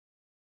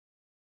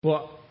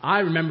Well, I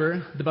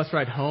remember the bus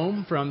ride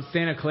home from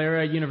Santa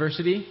Clara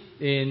University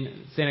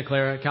in Santa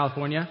Clara,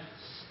 California.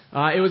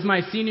 It was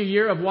my senior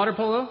year of water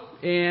polo,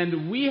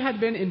 and we had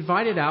been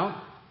invited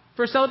out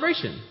for a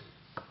celebration.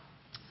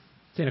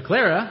 Santa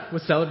Clara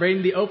was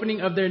celebrating the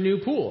opening of their new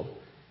pool,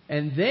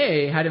 and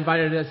they had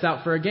invited us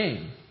out for a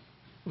game.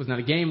 It was not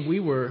a game we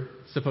were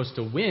supposed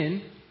to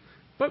win,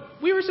 but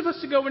we were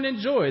supposed to go and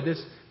enjoy this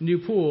new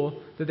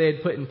pool that they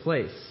had put in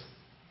place.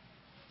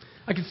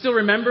 I can still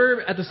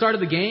remember at the start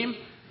of the game,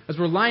 as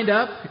we're lined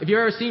up. If you've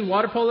ever seen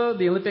water polo,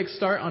 the Olympics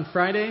start on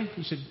Friday.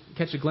 You should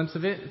catch a glimpse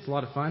of it. It's a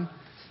lot of fun.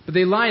 But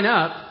they line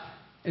up,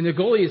 and the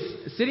goalie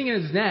is sitting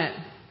in his net,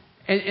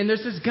 and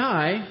there's this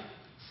guy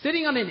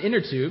sitting on an inner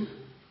tube,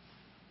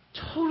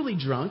 totally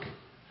drunk,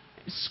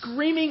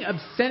 screaming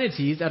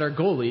obscenities at our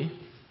goalie.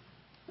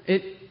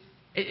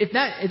 If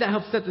that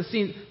helps set the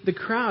scene, the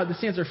crowd, the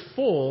stands are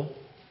full.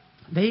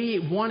 They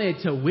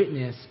wanted to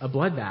witness a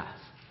bloodbath.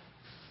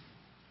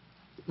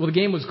 Well, the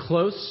game was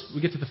close.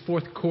 We get to the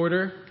fourth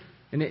quarter,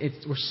 and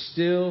we're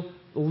still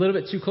a little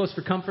bit too close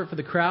for comfort for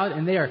the crowd,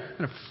 and they are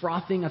kind of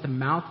frothing at the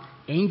mouth,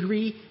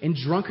 angry and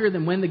drunker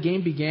than when the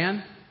game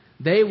began.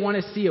 They want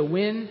to see a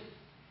win,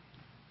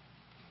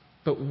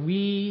 but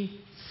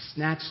we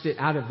snatched it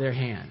out of their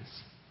hands.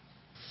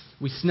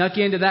 We snuck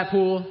into that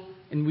pool,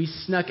 and we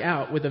snuck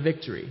out with a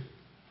victory.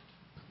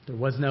 There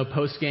was no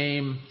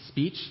post-game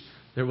speech.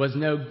 There was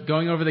no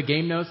going over the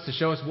game notes to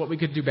show us what we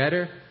could do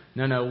better.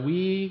 No,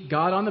 we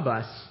got on the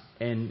bus,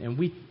 and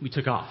we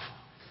took off.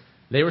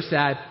 They were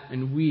sad,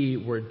 and we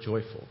were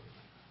joyful.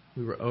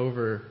 We were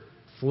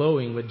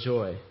overflowing with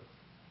joy.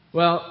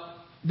 Well,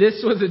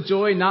 this was a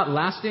joy not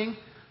lasting,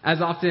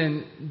 as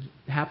often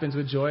happens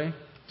with joy.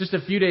 Just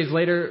a few days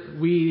later,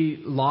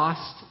 we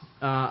lost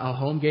a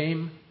home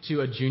game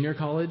to a junior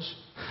college.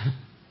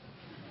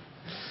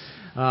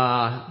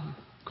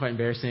 Quite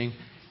embarrassing.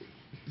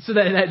 So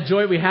that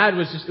joy we had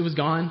it was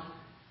gone.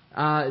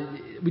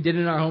 We did it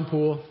in our home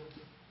pool.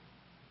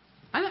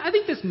 I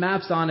think this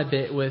maps on a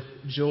bit with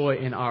joy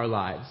in our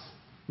lives.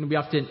 We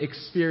often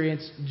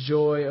experience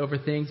joy over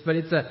things, but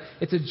it's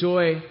a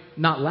joy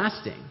not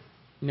lasting.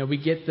 We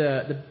get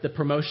the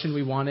promotion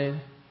we wanted,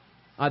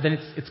 then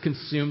it's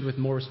consumed with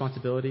more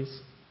responsibilities.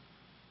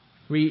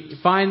 We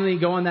finally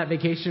go on that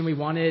vacation we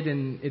wanted,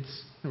 and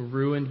it's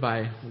ruined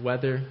by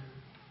weather.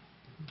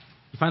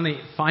 You finally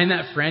find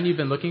that friend you've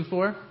been looking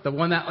for, the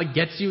one that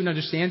gets you and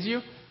understands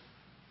you,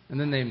 and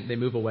then they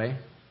move away.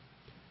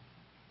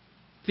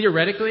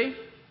 Theoretically,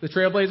 the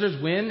Trailblazers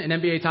win an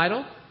NBA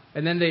title,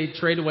 and then they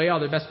trade away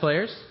all their best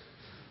players.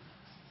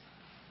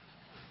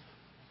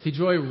 See,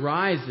 joy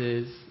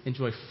rises and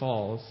joy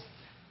falls,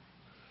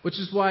 which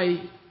is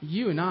why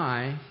you and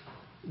I,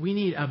 we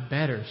need a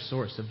better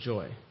source of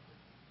joy.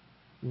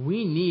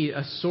 We need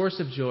a source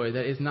of joy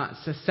that is not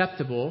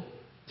susceptible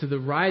to the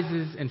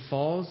rises and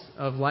falls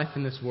of life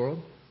in this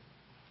world.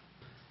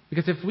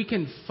 Because if we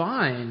can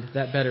find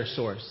that better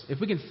source, if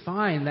we can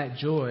find that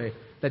joy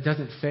that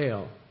doesn't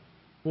fail,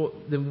 well,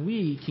 then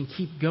we can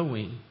keep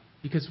going,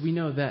 because we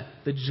know that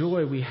the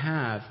joy we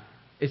have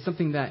is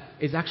something that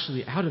is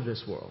actually out of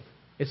this world.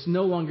 It's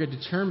no longer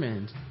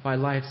determined by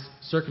life's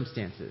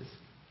circumstances.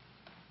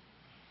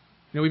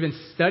 We've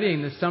been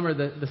studying this summer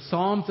the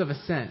Psalms of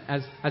Ascent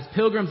as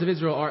pilgrims of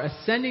Israel are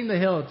ascending the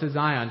hill to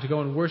Zion to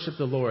go and worship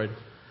the Lord.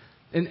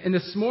 And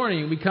this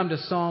morning we come to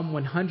Psalm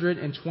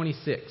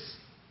 126,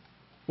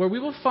 where we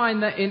will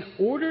find that in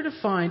order to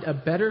find a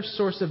better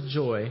source of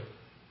joy,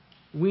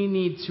 we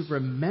need to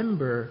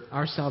remember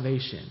our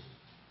salvation.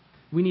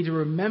 We need to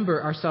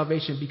remember our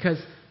salvation, because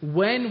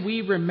when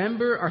we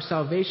remember our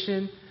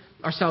salvation,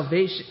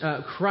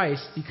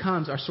 Christ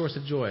becomes our source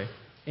of joy,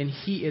 and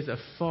He is a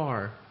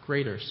far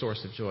greater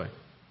source of joy.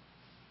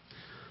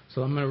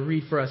 So I'm going to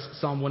read for us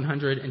Psalm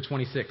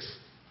 126.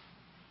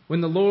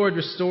 When the Lord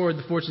restored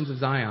the fortunes of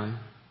Zion,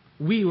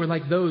 we were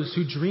like those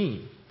who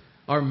dream.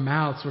 Our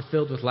mouths were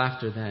filled with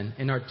laughter then,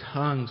 and our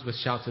tongues with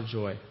shouts of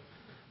joy.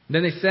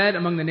 Then they said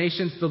among the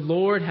nations, the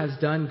Lord has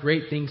done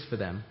great things for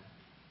them.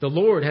 The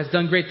Lord has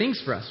done great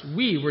things for us.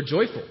 We were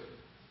joyful.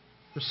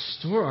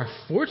 Restore our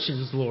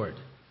fortunes, Lord,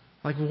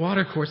 like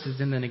watercourses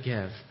in the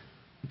Negev.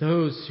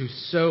 Those who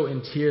sow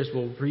in tears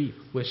will reap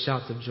with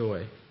shouts of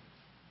joy.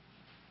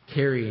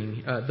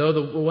 Though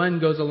the one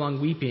goes along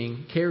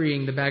weeping,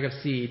 carrying the bag of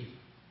seed,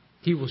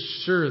 he will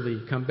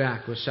surely come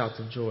back with shouts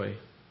of joy,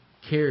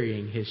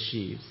 carrying his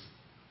sheaves.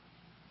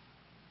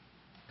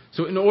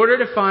 So in order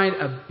to find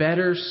a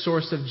better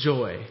source of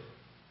joy,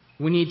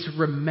 we need to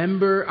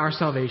remember our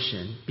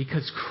salvation,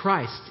 because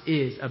Christ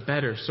is a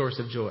better source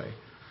of joy.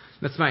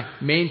 That's my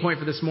main point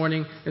for this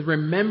morning, is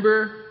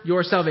remember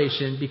your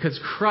salvation, because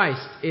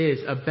Christ is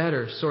a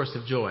better source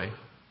of joy.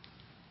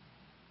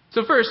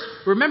 So first,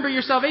 remember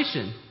your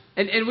salvation.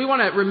 And we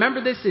want to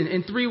remember this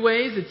in three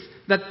ways. It's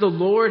that the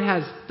Lord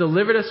has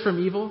delivered us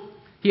from evil,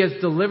 He has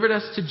delivered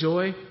us to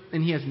joy,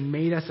 and He has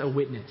made us a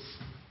witness.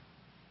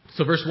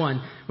 So verse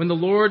 1, when the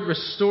Lord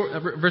is going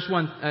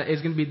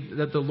to be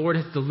that the Lord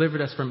has delivered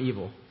us from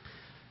evil.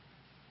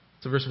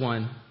 So verse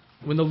 1,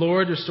 When the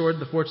Lord restored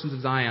the fortunes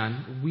of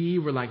Zion, we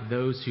were like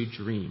those who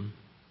dream.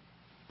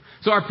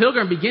 So our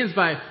pilgrim begins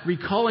by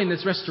recalling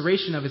this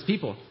restoration of his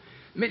people.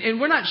 And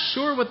we're not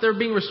sure what they're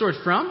being restored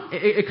from.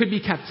 It could be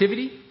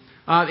captivity.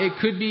 It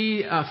could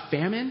be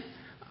famine.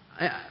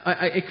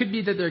 It could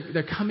be that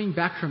they're coming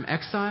back from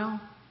exile.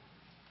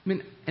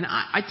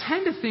 I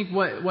tend to think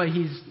what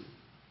he's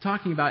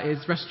talking about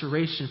is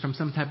restoration from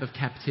some type of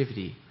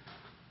captivity.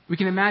 We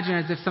can imagine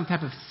as if some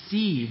type of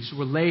siege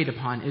were laid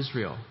upon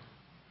Israel.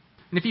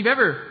 And if you've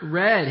ever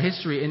read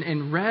history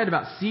and read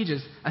about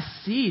sieges, a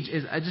siege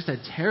is just a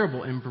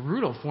terrible and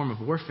brutal form of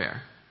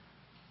warfare.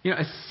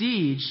 A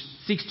siege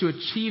seeks to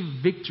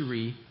achieve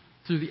victory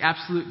through the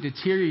absolute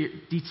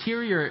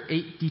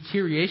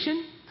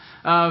deterioration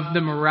of the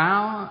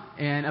morale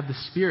and of the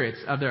spirits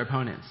of their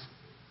opponents.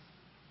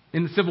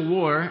 In the Civil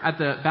War, at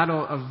the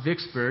Battle of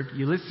Vicksburg,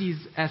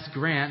 Ulysses S.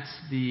 Grant,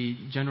 the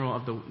general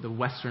of the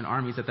Western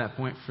armies at that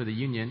point for the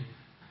Union,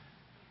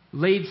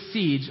 laid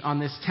siege on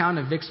this town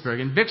of Vicksburg.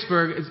 And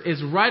Vicksburg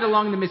is right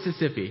along the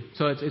Mississippi.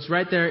 So it's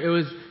right there. It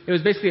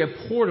was basically a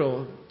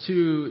portal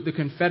to the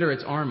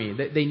Confederates' army.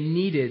 They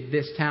needed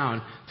this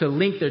town to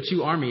link their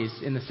two armies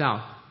in the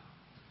South.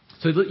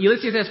 So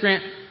Ulysses S.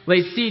 Grant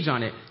lays siege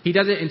on it. He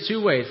does it in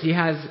two ways. He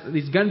has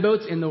these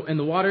gunboats in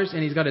the waters,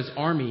 and he's got his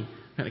army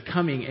kind of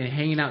coming and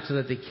hanging out so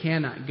that they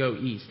cannot go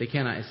east. They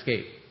cannot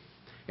escape.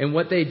 And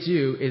what they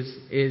do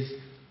is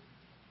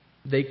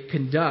they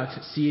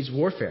conduct siege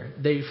warfare.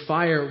 They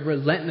fire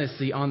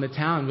relentlessly on the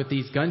town with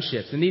these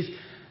gunships. And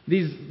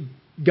these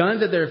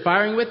guns that they're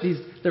firing with,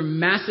 they're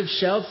massive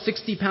shells,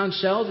 60-pound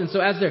shells. And so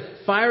as they're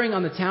firing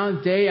on the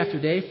town day after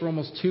day for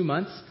almost 2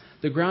 months,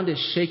 the ground is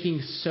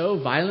shaking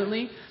so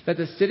violently that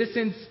the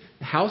citizens'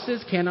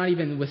 houses cannot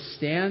even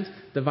withstand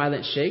the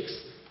violent shakes.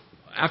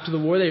 After the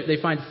war, they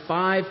find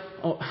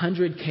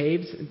 500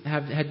 caves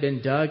had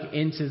been dug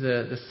into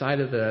the side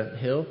of the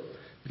hill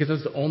because it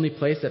was the only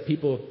place that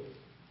people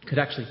could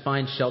actually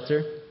find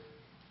shelter.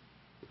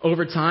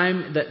 Over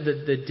time,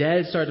 the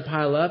dead started to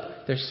pile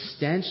up. Their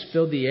stench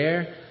filled the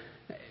air.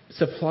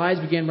 Supplies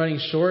began running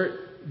short.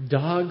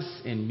 Dogs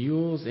and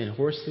mules and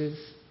horses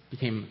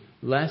became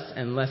less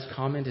and less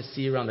common to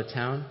see around the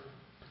town.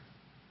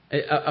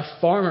 A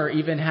farmer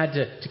even had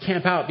to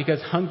camp out because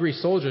hungry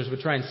soldiers would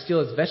try and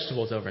steal his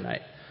vegetables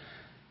overnight.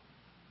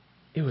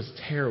 It was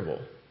terrible.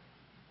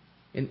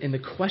 And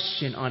the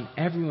question on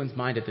everyone's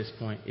mind at this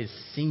point is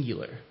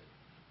singular.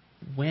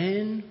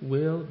 When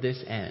will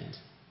this end?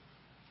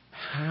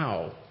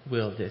 How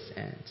will this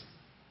end?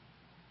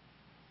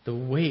 The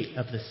weight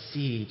of the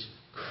siege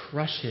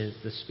crushes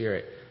the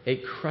spirit.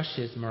 It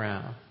crushes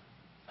morale.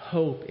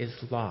 Hope is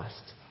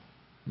lost.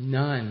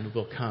 None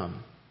will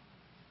come.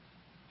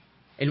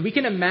 And we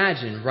can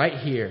imagine right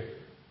here,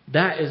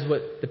 that is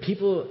what the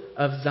people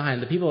of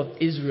Zion, the people of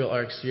Israel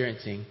are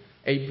experiencing.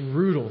 A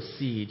brutal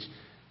siege,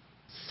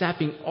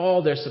 sapping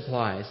all their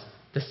supplies.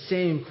 The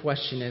same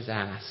question is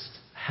asked.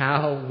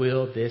 How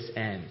will this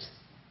end?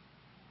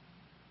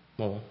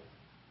 Well,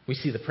 we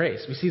see the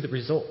praise. We see the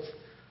result.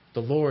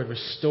 The Lord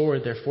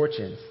restored their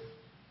fortunes.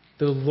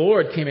 The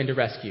Lord came in to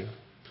rescue.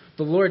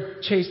 The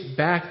Lord chased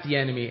back the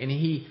enemy, and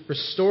he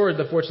restored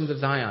the fortunes of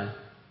Zion.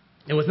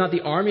 It was not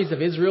the armies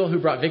of Israel who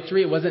brought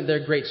victory. It wasn't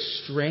their great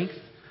strength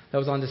that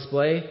was on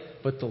display,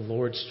 but the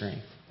Lord's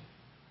strength.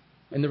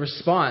 And the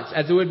response,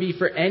 as it would be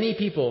for any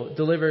people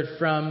delivered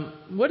from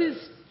what is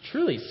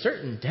truly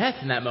certain death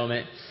in that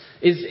moment,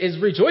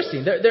 is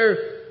rejoicing.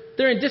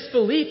 They're in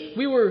disbelief.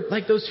 We were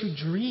like those who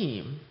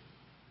dream.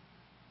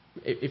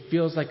 It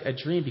feels like a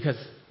dream because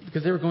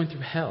they were going through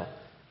hell.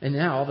 And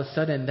now all of a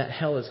sudden that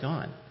hell is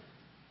gone.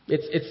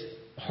 It's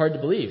hard to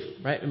believe,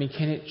 right?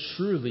 Can it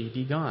truly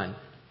be gone?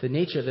 The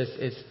nature of this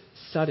is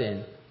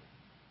sudden.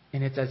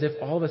 And it's as if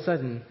all of a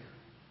sudden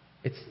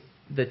it's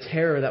the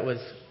terror that was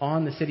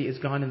on the city is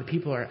gone and the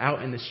people are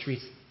out in the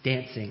streets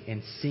dancing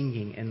and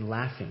singing and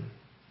laughing.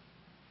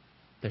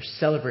 They're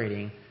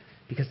celebrating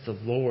because the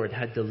Lord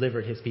had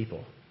delivered his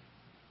people.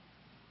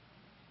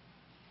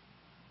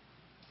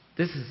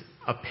 This is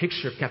a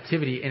picture of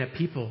captivity and a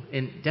people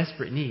in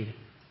desperate need.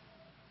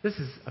 This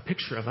is a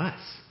picture of us.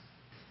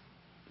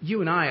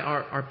 You and I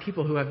are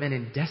people who have been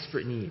in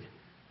desperate need.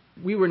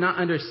 We were not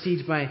under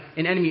siege by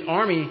an enemy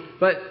army,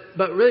 but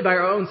really by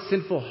our own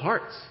sinful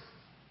hearts.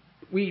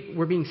 We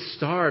were being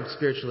starved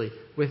spiritually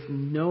with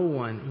no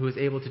one who was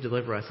able to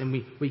deliver us, and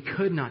we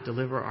could not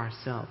deliver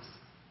ourselves.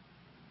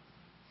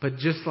 But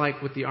just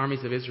like with the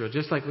armies of Israel,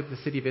 just like with the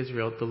city of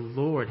Israel, the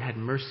Lord had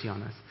mercy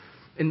on us.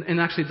 And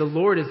actually, the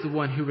Lord is the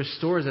one who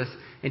restores us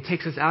and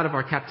takes us out of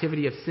our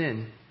captivity of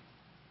sin.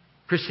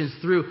 Christians,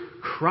 through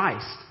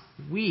Christ,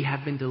 we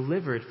have been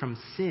delivered from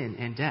sin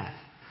and death.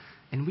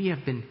 And we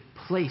have been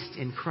placed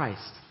in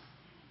Christ.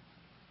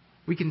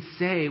 We can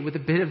say with a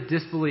bit of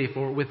disbelief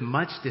or with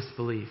much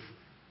disbelief,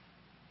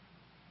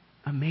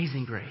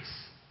 amazing grace.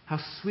 How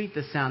sweet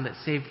the sound that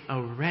saved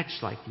a wretch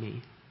like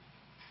me.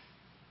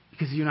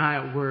 Because you and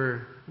I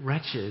were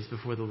wretches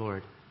before the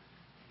Lord.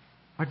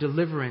 Our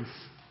deliverance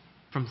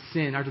from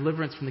sin, our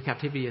deliverance from the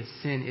captivity of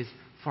sin is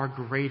far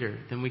greater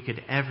than we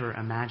could ever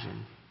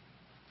imagine.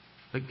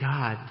 But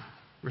God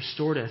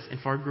restored us in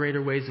far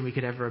greater ways than we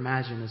could ever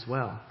imagine as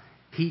well.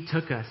 He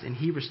took us and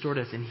He restored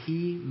us and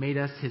He made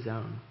us His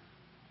own.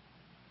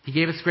 He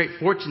gave us great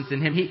fortunes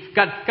in Him.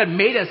 God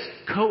made us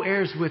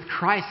co-heirs with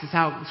Christ, is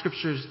how the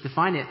Scriptures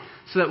define it,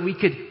 so that we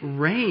could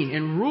reign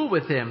and rule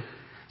with Him.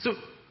 So,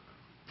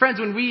 friends,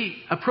 when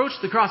we approach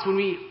the cross, when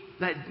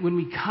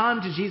we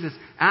come to Jesus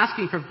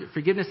asking for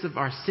forgiveness of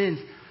our sins,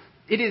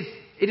 it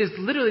is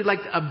literally like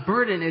a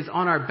burden is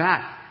on our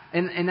back.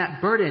 And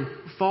that burden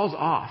falls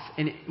off.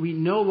 And we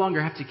no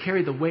longer have to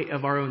carry the weight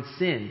of our own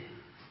sin.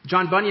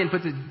 John Bunyan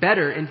puts it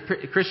better in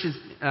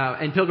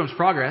Pilgrim's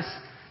Progress.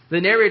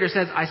 The narrator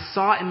says, I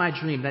saw in my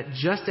dream that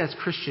just as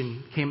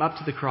Christian came up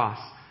to the cross,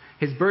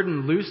 his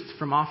burden loosed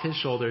from off his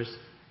shoulders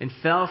and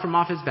fell from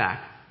off his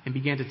back and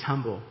began to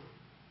tumble.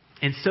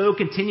 And so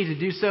continued to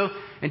do so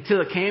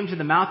until it came to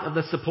the mouth of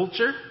the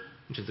sepulchre,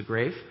 which is the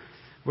grave,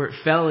 where it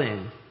fell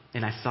in,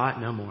 and I saw it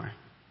no more.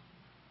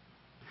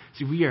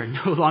 See, we are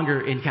no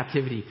longer in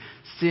captivity.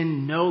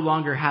 Sin no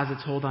longer has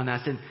its hold on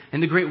us.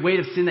 And the great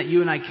weight of sin that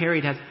you and I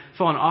carried has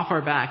fallen off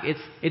our back.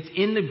 It's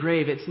in the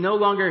grave. It's no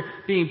longer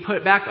being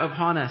put back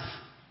upon us.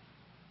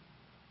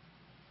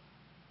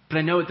 But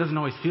I know it doesn't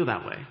always feel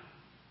that way.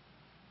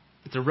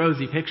 It's a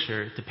rosy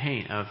picture to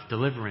paint of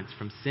deliverance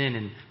from sin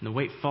and the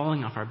weight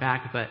falling off our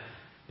back. But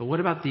what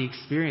about the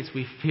experience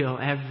we feel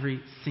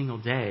every single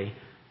day?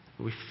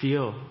 We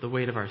feel the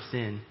weight of our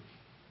sin.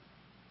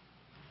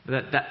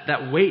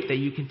 That weight that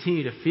you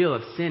continue to feel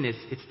of sin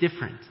it's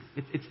different.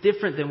 It's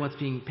different than what's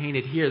being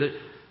painted here.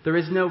 There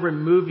is no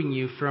removing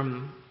you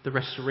from the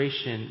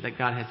restoration that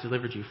God has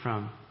delivered you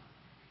from.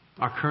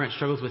 Our current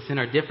struggles with sin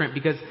are different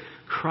because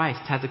Christ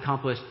has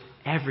accomplished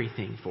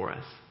everything for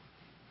us.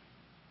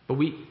 But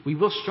we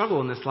will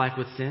struggle in this life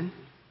with sin.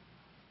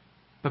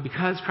 But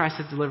because Christ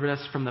has delivered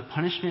us from the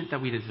punishment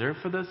that we deserve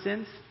for those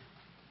sins,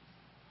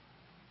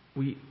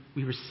 we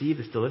receive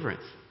this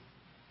deliverance.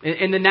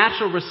 And the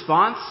natural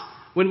response,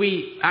 when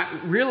we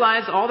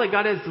realize all that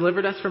God has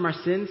delivered us from our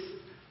sins,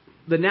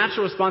 the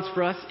natural response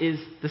for us is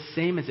the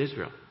same as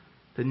Israel.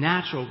 The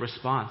natural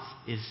response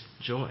is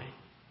joy.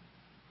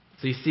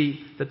 So you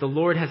see that the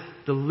Lord has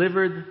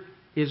delivered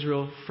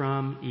Israel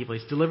from evil.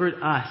 He's delivered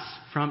us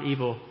from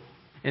evil.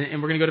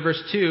 And we're going to go to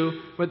verse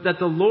 2, but that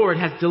the Lord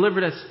has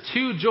delivered us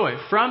to joy,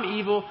 from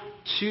evil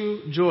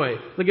to joy.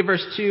 Look at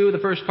verse 2, the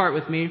first part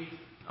with me.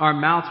 Our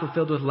mouths were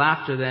filled with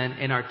laughter then,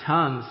 and our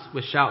tongues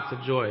with shouts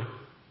of joy.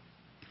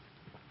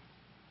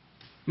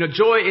 You know,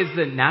 joy is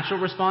the natural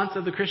response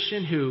of the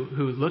Christian who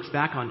looks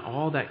back on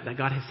all that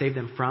God has saved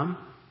them from.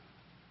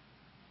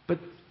 But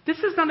this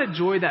is not a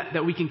joy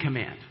that we can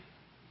command.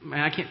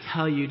 I can't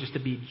tell you just to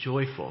be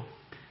joyful.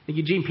 I think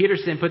Eugene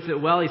Peterson puts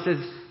it well. He says,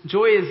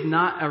 joy is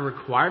not a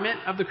requirement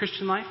of the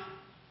Christian life.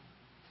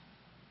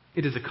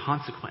 It is a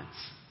consequence.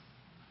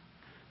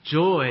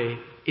 Joy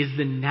is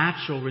the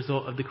natural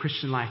result of the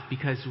Christian life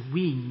because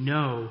we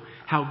know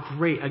how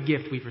great a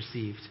gift we've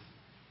received.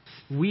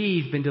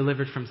 We've been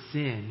delivered from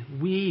sin.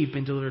 We've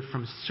been delivered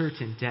from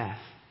certain death.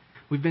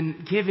 We've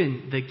been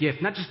given the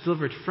gift, not just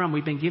delivered from,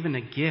 we've been given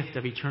a gift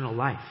of eternal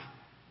life.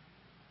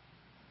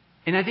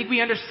 And I think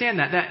we understand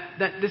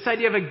that this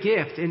idea of a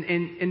gift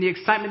and the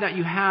excitement that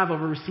you have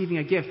over receiving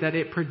a gift, that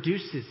it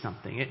produces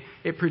something.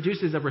 It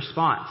produces a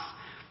response.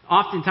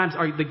 Oftentimes,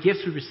 the gifts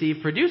we receive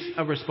produce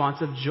a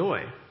response of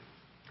joy.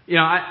 You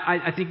know,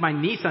 I think my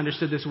niece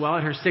understood this well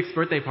at her 6th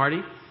birthday party.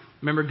 I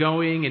remember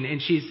going and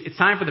it's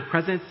time for the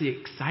presents, the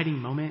exciting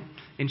moment.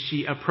 And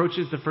she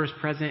approaches the first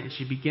present and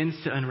she begins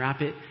to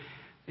unwrap it.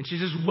 And she's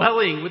just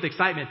welling with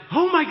excitement.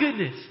 Oh my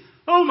goodness!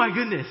 Oh my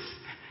goodness!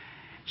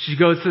 She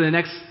goes to the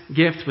next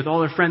gift with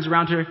all her friends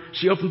around her.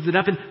 She opens it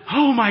up and,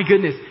 oh my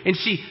goodness. And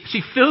she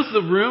fills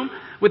the room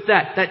with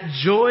that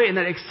joy and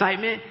that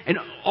excitement and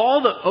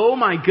all the oh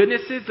my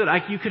goodnesses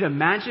that you could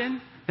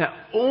imagine that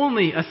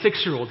only a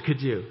 6-year-old could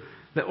do.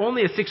 That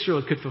only a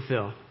 6-year-old could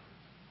fulfill.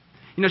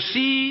 You know,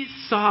 she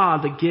saw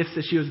the gifts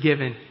that she was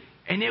given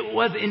and it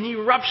was an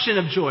eruption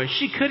of joy.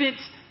 She couldn't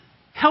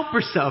help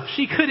herself.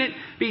 She couldn't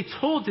be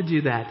told to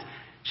do that.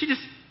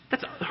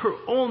 That's her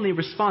only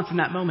response in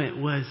that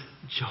moment was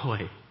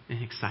joy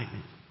and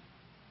excitement.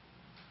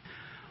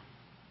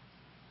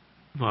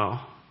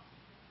 Well,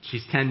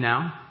 she's 10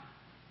 now,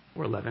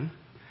 or 11.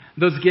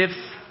 Those gifts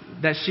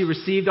that she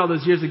received all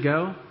those years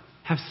ago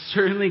have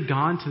certainly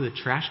gone to the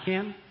trash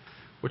can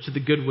or to the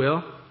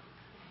Goodwill.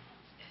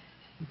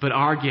 But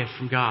our gift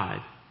from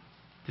God,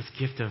 this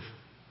gift of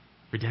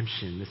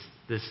redemption,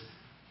 this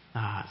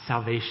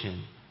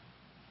salvation,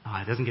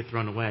 it doesn't get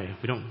thrown away.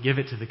 We don't give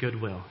it to the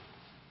Goodwill.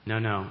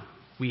 No.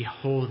 We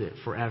hold it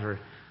forever.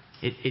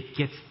 It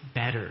gets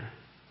better.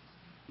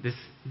 This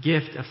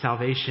gift of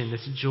salvation,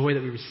 this joy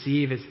that we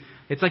receive,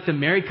 it's like the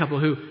married couple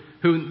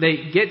who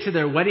they get to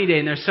their wedding day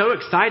and they're so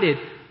excited,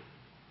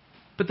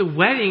 but the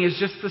wedding is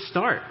just the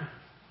start.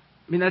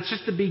 I mean, that's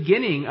just the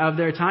beginning of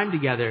their time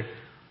together.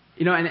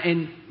 You know,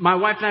 and my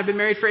wife and I have been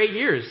married for 8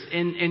 years,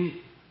 and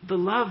the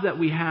love that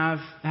we have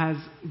has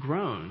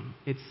grown.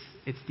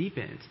 It's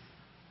deepened.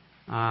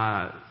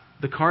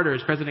 The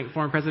Carters,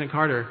 former President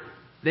Carter,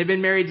 They've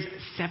been married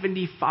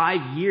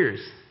 75 years.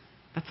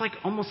 That's like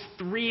almost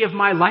 3 of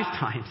my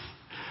lifetimes.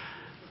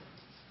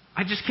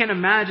 I just can't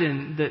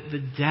imagine the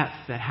depth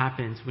that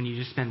happens when you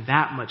just spend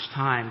that much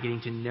time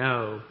getting to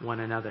know one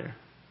another.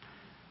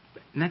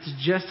 And that's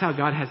just how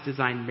God has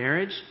designed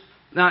marriage.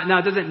 Now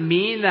it doesn't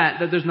mean that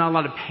there's not a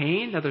lot of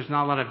pain, that there's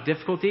not a lot of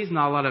difficulties,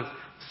 not a lot of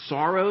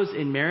sorrows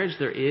in marriage.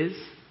 There is.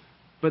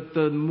 But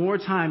the more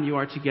time you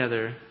are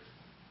together,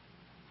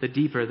 the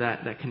deeper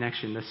that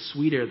connection, the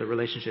sweeter the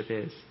relationship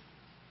is.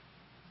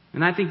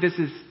 And I think this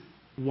is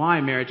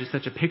why marriage is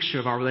such a picture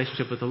of our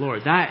relationship with the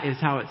Lord. That is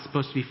how it's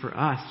supposed to be for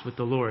us with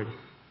the Lord.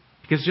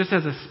 Because just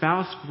as a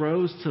spouse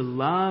grows to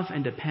love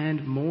and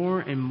depend more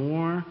and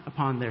more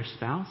upon their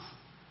spouse,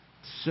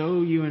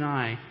 so you and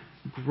I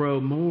grow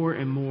more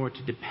and more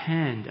to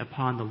depend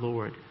upon the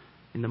Lord.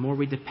 And the more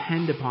we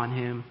depend upon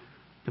Him,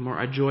 the more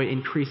our joy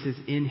increases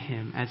in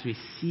Him as we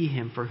see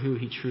Him for who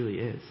He truly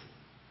is.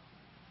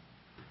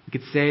 We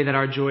could say that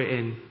our joy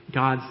in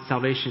God's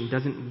salvation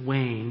doesn't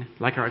wane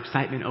like our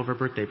excitement over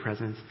birthday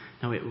presents.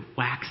 No, it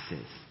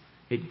waxes.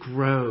 It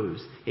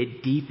grows.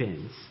 It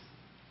deepens.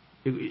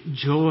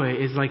 Joy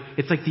is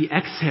it's like the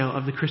exhale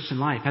of the Christian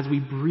life. As we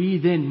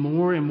breathe in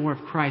more and more of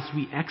Christ,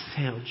 we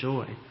exhale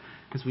joy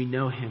as we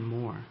know Him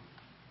more.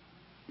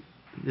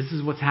 This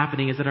is what's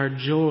happening, is that our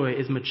joy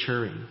is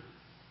maturing.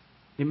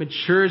 It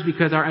matures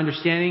because our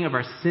understanding of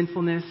our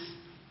sinfulness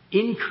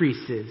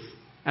increases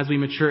as we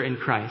mature in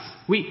Christ.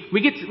 We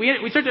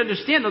start to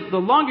understand that the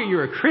longer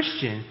you're a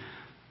Christian,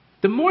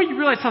 the more you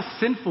realize how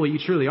sinful you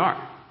truly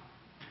are.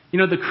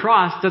 The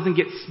cross doesn't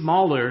get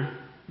smaller.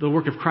 The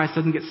work of Christ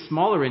doesn't get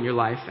smaller in your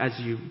life as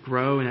you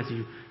grow and as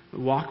you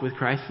walk with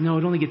Christ. No,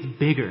 it only gets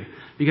bigger.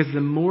 Because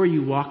the more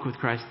you walk with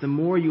Christ, the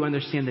more you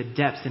understand the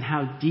depths and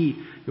how deep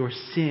your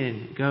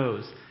sin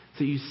goes.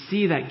 So you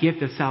see that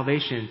gift of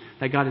salvation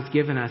that God has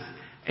given us.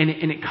 And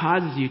it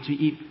causes you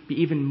to be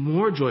even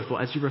more joyful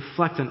as you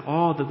reflect on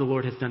all that the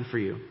Lord has done for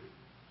you.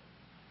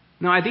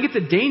 Now, I think it's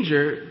a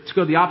danger to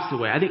go the opposite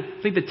way. I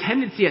think the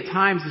tendency at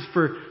times is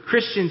for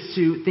Christians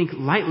to think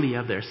lightly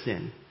of their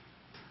sin.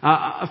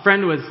 A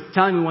friend was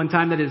telling me one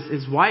time that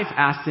his wife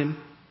asked him,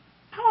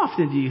 "How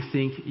often do you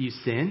think you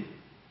sin?"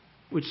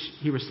 Which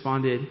he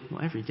responded,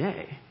 "Well, every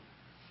day."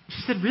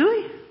 She said,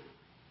 "Really?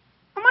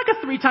 I'm like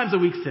a 3 times a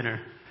week sinner."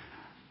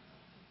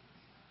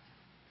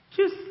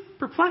 She was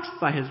perplexed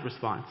by his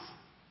response.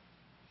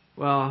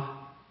 Well,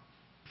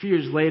 a few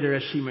years later,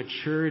 as she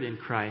matured in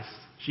Christ,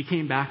 she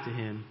came back to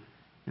him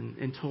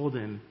and told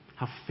him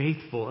how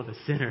faithful of a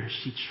sinner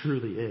she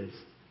truly is.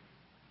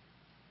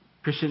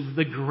 Christians,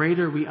 the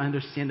greater we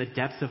understand the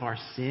depths of our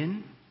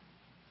sin,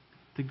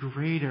 the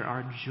greater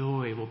our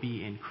joy will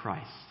be in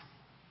Christ.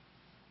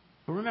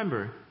 But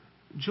remember,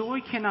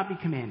 joy cannot be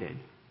commanded.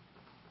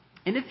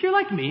 And if you're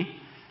like me,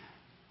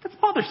 that's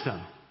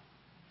bothersome.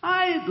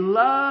 I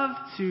love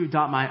to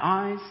dot my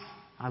I's.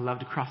 I love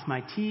to cross my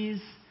T's.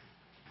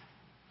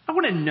 I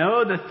want to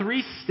know the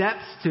 3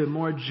 steps to a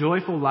more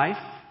joyful life.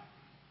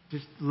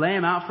 Just lay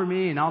them out for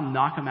me and I'll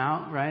knock them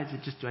out, right? Is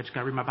it just, do I just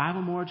got to read my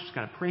Bible more? Do I just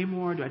got to pray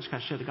more? Do I just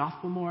got to share the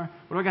gospel more?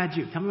 What do I got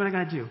to do? Tell me what I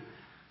got to do.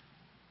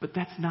 But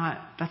that's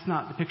not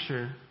the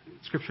picture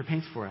Scripture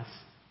paints for us.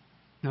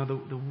 No,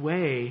 the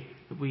way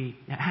that we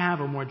have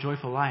a more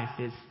joyful life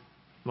is,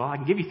 well, I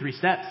can give you 3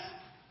 steps.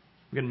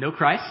 We're going to know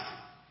Christ.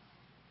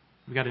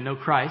 We've got to know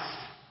Christ.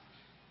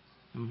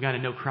 And we've got to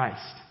know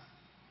Christ.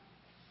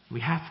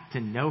 We have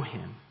to know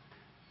Him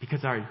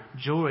because our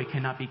joy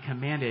cannot be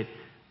commanded.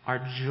 Our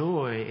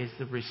joy is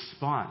the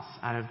response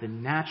out of the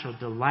natural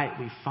delight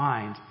we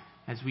find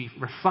as we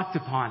reflect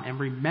upon and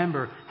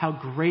remember how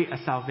great a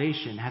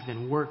salvation has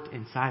been worked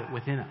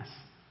within us.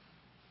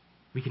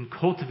 We can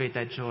cultivate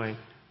that joy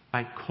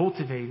by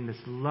cultivating this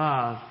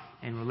love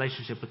and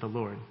relationship with the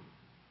Lord.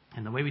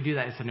 And the way we do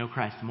that is to know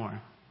Christ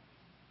more.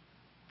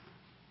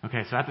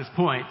 Okay, so at this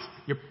point,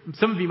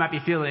 some of you might be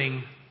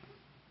feeling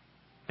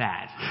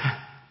bad.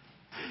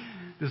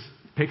 This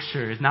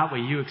picture is not what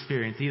you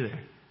experience either.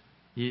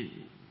 You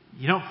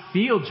don't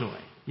feel joy.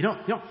 You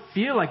don't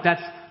feel like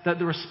that's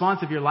the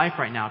response of your life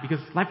right now because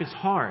life is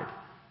hard.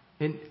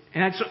 And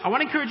I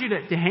want to encourage you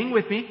to hang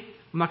with me.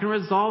 I'm not going to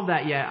resolve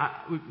that yet.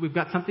 We've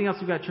got something else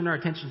we've got to turn our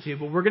attention to,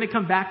 but we're going to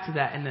come back to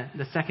that in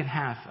the second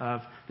half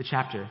of the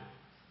chapter.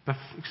 But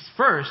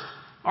first,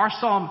 our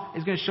psalm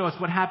is going to show us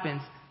what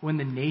happens when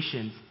the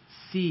nations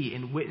see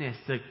and witness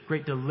the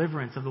great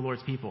deliverance of the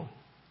Lord's people.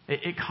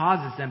 It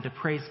causes them to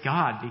praise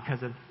God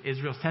because of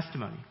Israel's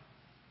testimony.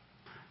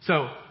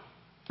 So,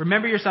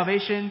 remember your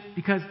salvation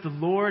because the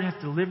Lord has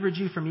delivered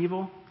you from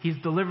evil. He's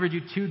delivered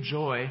you to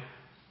joy.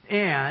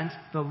 And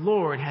the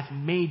Lord has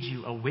made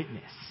you a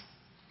witness.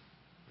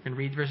 We're going to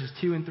read verses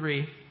 2 and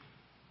 3.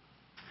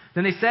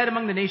 Then they said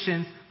among the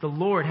nations, the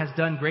Lord has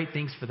done great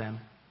things for them.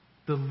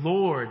 The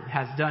Lord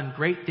has done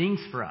great things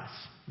for us.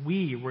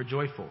 We were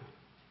joyful.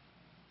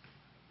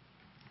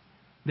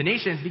 The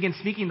nations began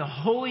speaking the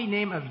holy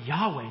name of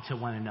Yahweh to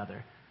one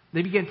another.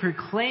 They began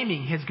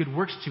proclaiming His good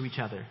works to each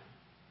other.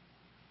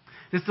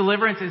 This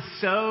deliverance is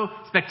so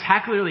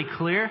spectacularly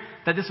clear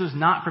that this was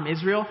not from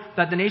Israel,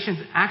 that the nations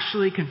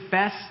actually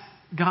confess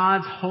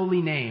God's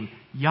holy name,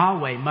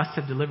 Yahweh, must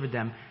have delivered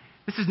them.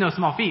 This is no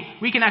small feat.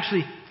 We can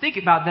actually think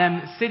about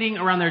them sitting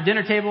around their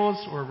dinner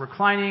tables or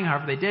reclining,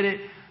 however they did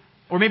it.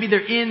 Or maybe they're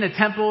in the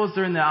temples,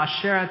 they're in the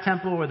Asherah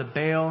temple or the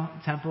Baal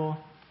temple,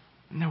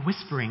 and they're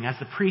whispering as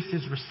the priest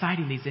is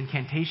reciting these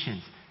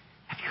incantations.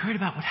 Have you heard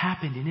about what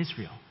happened in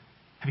Israel?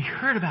 Have you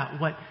heard about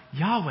what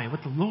Yahweh,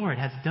 what the Lord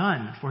has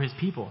done for his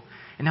people?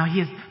 And now he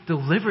has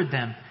delivered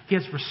them. He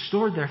has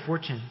restored their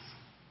fortunes.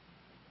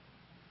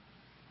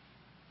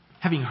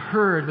 Having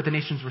heard what the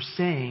nations were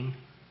saying,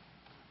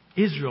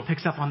 Israel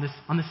picks up on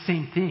the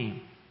same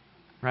theme,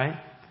 right?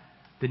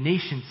 The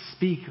nations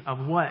speak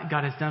of what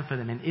God has done for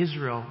them, and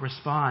Israel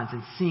responds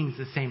and sings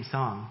the same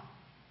song.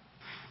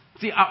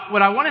 See,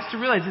 what I want us to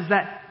realize is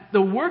that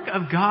the work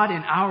of God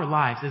in our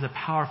lives is a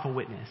powerful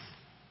witness.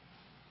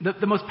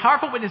 The most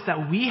powerful witness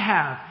that we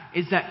have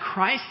is that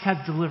Christ has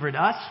delivered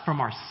us from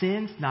our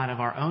sins, not of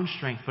our own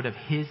strength, but of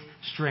his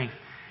strength.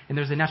 And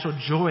there's a natural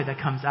joy that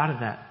comes out of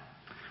that.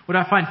 What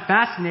I find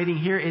fascinating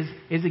here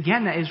is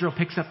again that Israel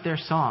picks up their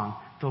song.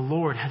 The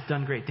Lord has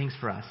done great things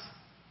for us.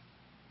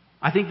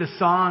 I think the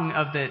song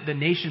of the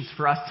nations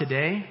for us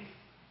today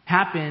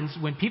happens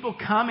when people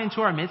come into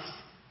our midst,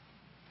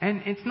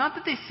 and it's not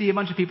that they see a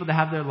bunch of people that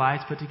have their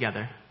lives put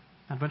together,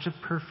 a bunch of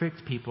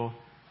perfect people.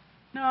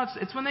 No,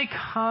 it's when they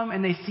come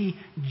and they see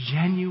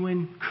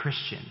genuine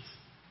Christians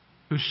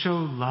who show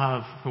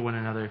love for one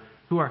another,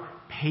 who are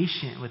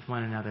patient with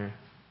one another.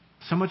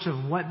 So much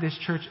of what this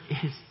church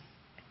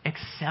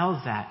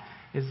excels at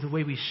is the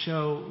way we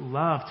show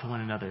love to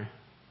one another.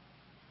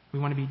 We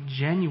want to be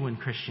genuine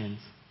Christians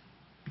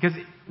because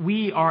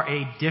we are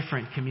a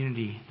different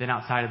community than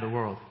outside of the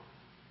world.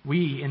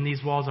 We in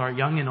these walls are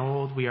young and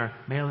old. We are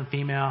male and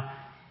female.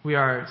 We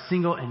are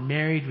single and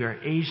married. We are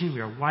Asian.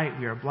 We are white.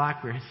 We are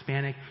black. We are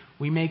Hispanic.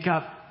 We make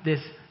up this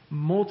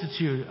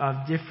multitude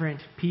of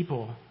different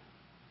people.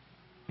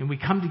 And we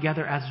come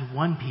together as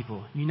one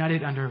people,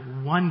 united under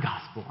one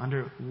gospel,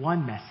 under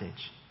one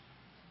message.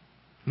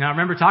 Now, I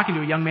remember talking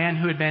to a young man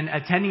who had been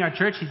attending our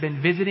church. He'd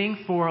been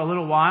visiting for a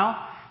little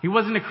while. He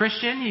wasn't a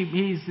Christian.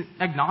 He's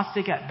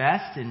agnostic at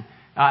best and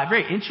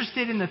very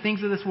interested in the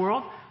things of this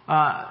world. But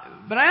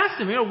I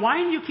asked him, why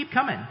do you keep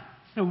coming?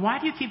 Why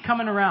do you keep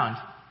coming around?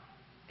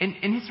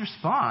 And his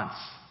response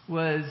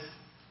was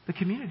the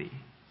community.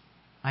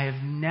 I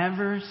have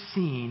never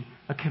seen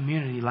a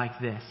community like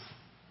this.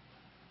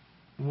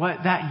 What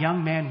that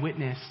young man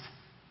witnessed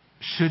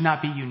should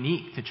not be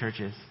unique to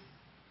churches.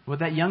 What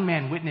that young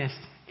man witnessed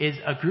is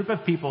a group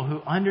of people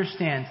who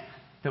understands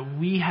that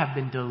we have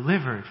been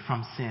delivered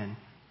from sin,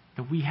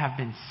 that we have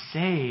been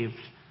saved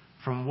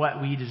from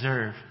what we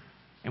deserve,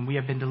 and we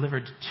have been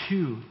delivered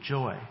to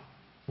joy.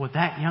 What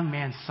that young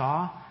man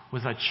saw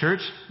was a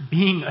church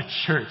being a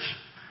church.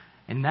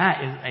 And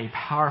that is a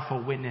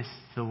powerful witness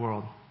to the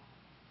world.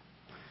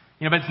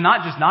 But it's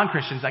not just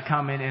non-Christians that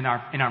come in and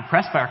are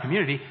impressed by our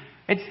community.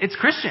 It's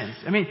Christians.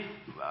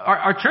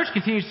 Our church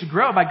continues to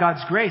grow by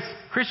God's grace.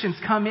 Christians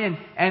come in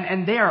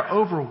and they are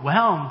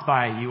overwhelmed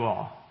by you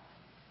all.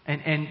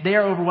 And they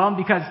are overwhelmed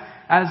because,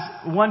 as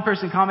one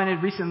person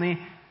commented recently,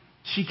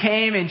 she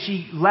came and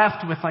she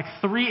left with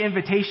 3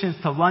 invitations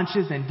to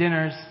lunches and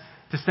dinners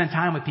to spend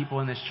time with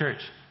people in this church.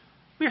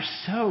 We are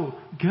so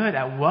good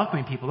at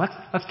welcoming people.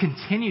 Let's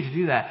continue to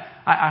do that.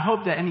 I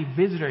hope that any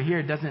visitor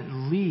here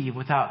doesn't leave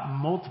without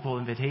multiple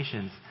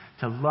invitations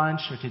to lunch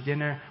or to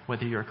dinner,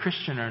 whether you're a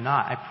Christian or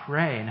not. I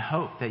pray and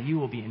hope that you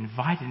will be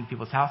invited in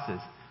people's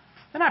houses.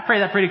 And I pray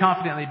that pretty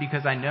confidently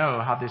because I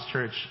know how this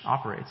church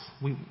operates.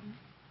 We're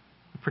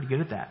pretty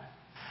good at that.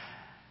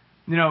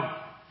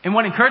 And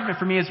one encouragement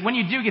for me is when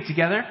you do get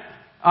together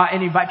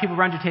and invite people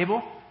around your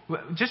table,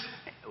 just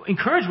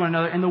encourage one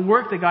another in the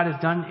work that God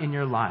has done in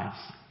your lives.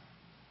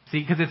 See,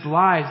 because it's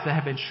lives that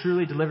have been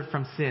truly delivered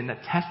from sin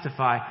that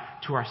testify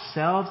to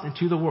ourselves and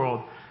to the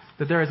world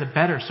that there is a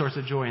better source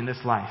of joy in this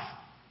life,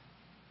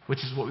 which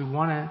is what we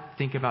want to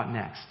think about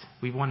next.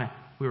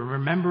 We're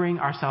remembering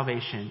our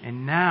salvation,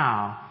 and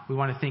now we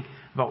want to think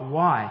about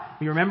why.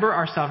 We remember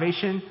our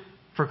salvation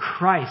for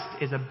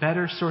Christ is a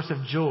better source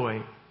of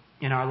joy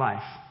in our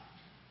life.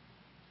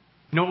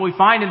 What we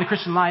find in the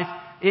Christian life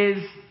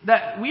is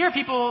that we are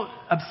people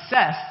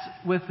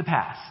obsessed with the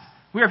past.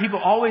 We are people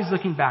always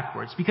looking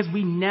backwards because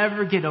we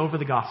never get over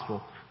the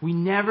gospel. We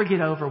never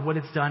get over what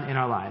it's done in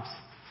our lives.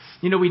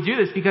 We do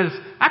this because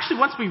actually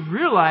once we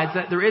realize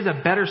that there is a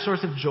better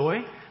source of joy,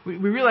 we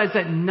realize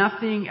that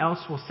nothing else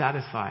will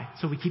satisfy.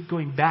 So we keep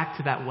going back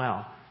to that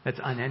well that's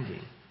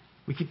unending.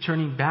 We keep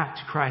turning back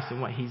to Christ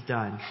and what he's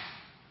done.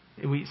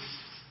 And we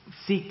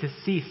seek to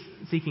cease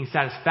seeking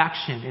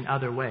satisfaction in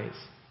other ways.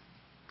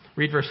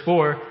 Read verse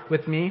 4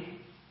 with me.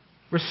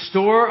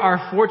 Restore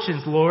our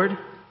fortunes, Lord,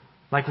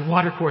 like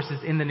watercourses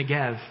in the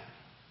Negev.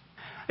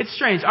 It's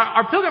strange.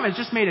 Our pilgrim has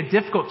just made a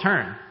difficult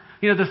turn.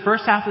 The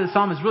first half of the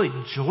psalm is really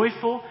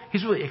joyful.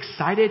 He's really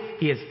excited.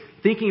 He is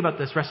thinking about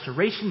this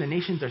restoration. The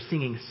nations are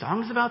singing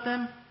songs about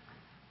them.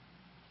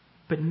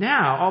 But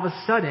now, all of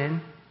a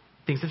sudden,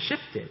 things have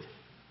shifted.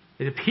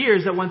 It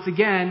appears that once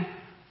again,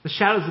 the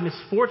shadows of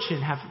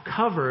misfortune have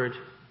covered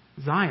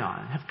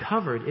Zion, have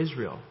covered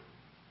Israel.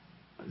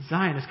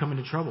 Zion has come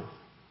into trouble.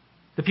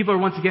 The people are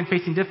once again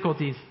facing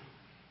difficulties.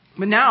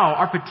 But now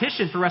our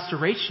petition for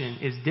restoration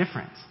is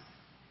different.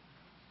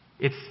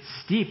 It's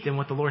steeped in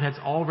what the Lord has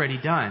already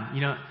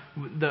done.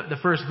 The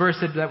first verse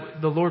said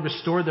that the Lord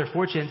restored their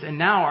fortunes, and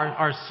now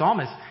our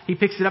psalmist, he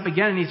picks it up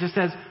again and he just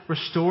says,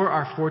 restore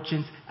our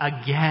fortunes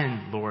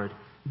again, Lord.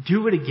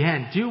 Do it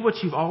again. Do what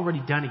you've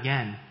already done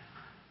again.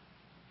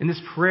 And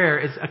this prayer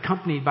is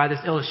accompanied by this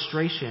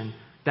illustration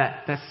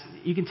that's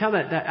you can tell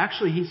that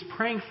actually he's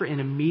praying for an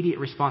immediate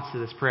response to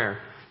this prayer.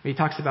 He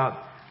talks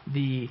about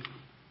the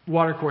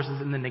water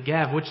courses in the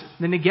Negev, which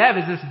the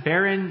Negev is this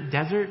barren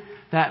desert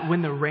that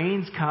when the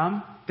rains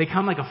come, they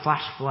come like a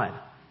flash flood.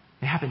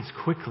 It happens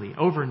quickly,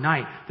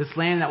 overnight. This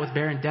land that was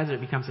barren desert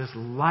becomes this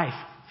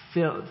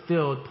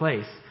life-filled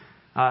place.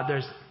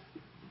 There's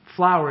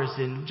flowers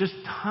and just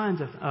tons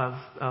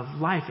of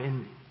life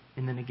in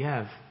the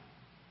Negev.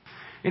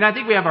 And I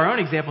think we have our own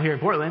example here in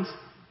Portland.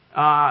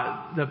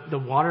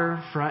 The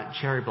waterfront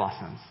cherry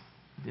blossoms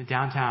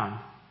downtown.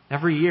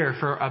 Every year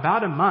for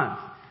about a month,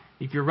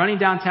 if you're running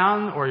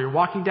downtown or you're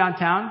walking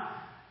downtown,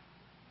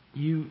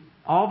 you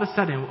all of a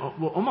sudden,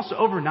 almost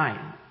overnight,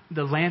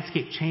 the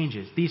landscape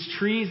changes. These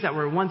trees that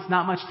were once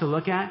not much to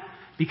look at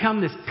become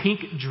this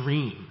pink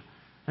dream.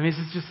 I mean,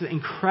 it's just an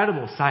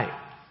incredible sight.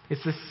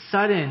 It's this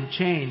sudden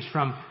change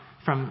from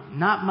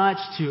not much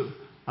to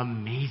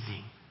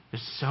amazing.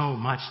 There's so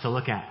much to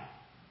look at.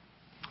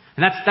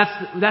 And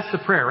that's the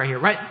prayer right here,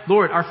 right?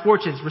 Lord, our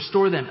fortunes,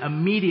 restore them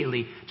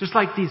immediately. Just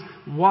like these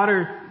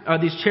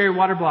cherry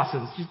water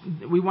blossoms.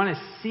 We want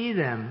to see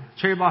them.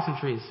 Cherry blossom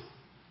trees.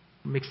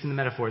 Mixing the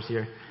metaphors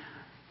here.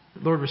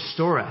 Lord,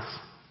 restore us.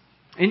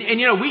 And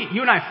you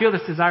and I feel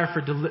this desire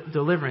for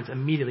deliverance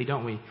immediately,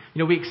 don't we?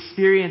 We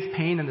experience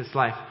pain in this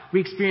life. We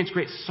experience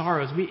great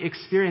sorrows. We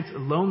experience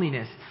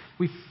loneliness.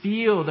 We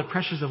feel the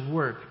pressures of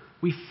work.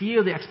 We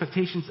feel the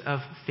expectations of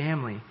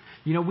family.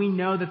 We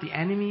know that the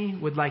enemy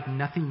would like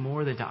nothing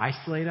more than to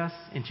isolate us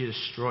and to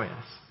destroy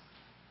us.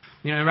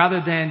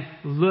 Rather than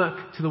look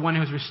to the one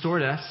who has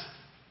restored us,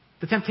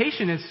 the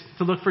temptation is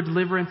to look for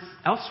deliverance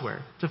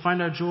elsewhere, to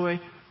find our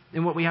joy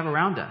in what we have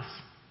around us.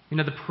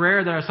 The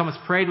prayer that our psalmist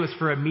prayed was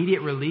for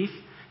immediate relief.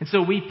 And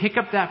so we pick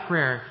up that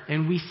prayer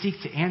and we seek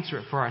to answer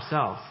it for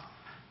ourselves.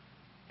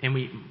 And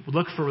we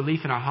look for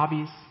relief in our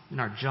hobbies, in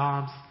our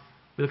jobs.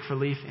 We look for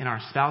relief in our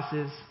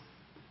spouses.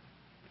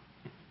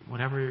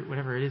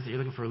 Whatever it is that you're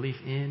looking for relief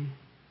in.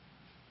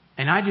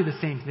 And I do the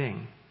same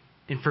thing.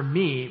 And for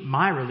me,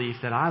 my relief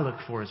that I look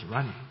for is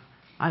running.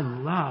 I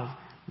love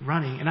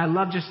running. And I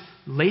love just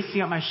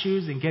lacing up my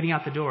shoes and getting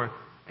out the door.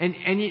 And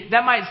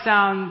that might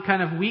sound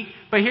kind of weak,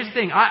 but here's the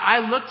thing. I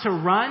look to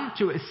run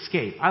to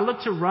escape. I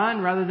look to run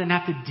rather than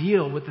have to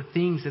deal with the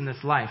things in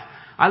this life.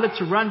 I look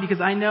to run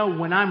because I know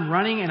when I'm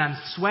running and I'm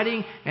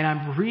sweating and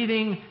I'm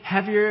breathing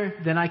heavier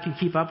than I can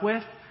keep up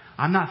with,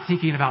 I'm not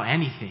thinking about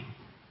anything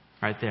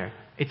right there.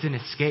 It's an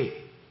escape.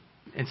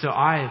 And so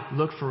I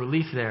look for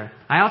relief there.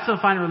 I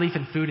also find relief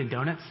in food and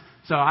donuts.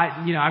 So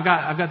I've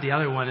got the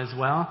other one as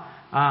well.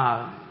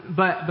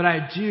 But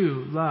I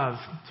do love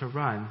to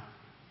run.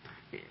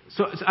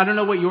 So I don't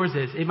know what yours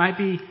is. It might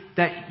be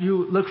that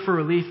you look for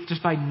relief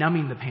just by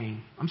numbing the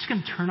pain. I'm just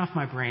going to turn off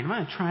my brain. I'm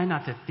going to try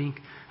not to think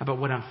about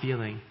what I'm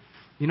feeling.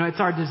 It's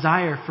our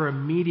desire for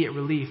immediate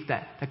relief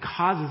that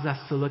causes us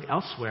to look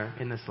elsewhere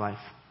in this life.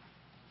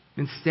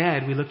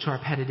 Instead, we look to our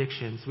pet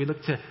addictions. We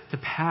look to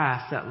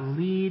paths that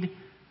lead,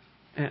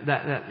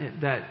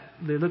 that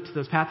they look to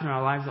those paths in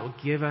our lives that will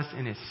give us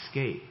an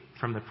escape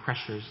from the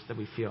pressures that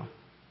we feel.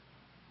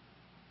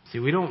 See,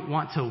 we don't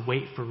want to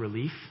wait for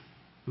relief.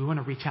 We want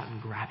to reach out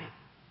and grab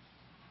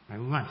it. Right?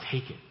 We want to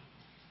take it.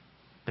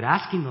 But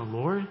asking the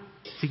Lord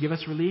to give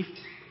us relief,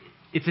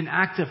 it's an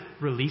act of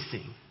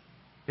releasing.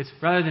 It's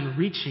rather than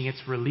reaching,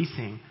 it's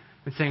releasing.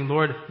 It's saying,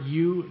 Lord,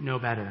 you know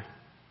better.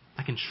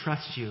 I can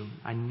trust you.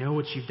 I know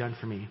what you've done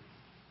for me.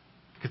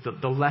 Because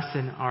the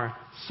lesson our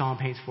psalm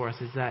paints for us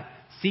is that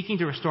seeking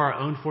to restore our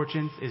own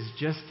fortunes is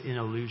just an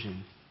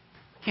illusion.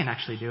 We can't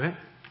actually do it.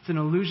 It's an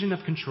illusion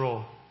of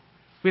control.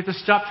 We have to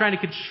stop trying to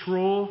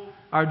control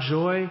our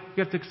joy.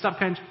 We have to stop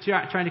trying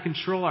to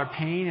control our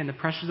pain and the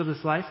pressures of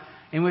this life.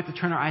 And we have to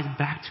turn our eyes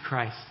back to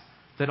Christ.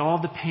 That all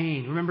of the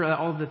pain, remember that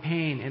all of the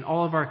pain and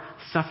all of our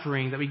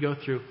suffering that we go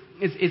through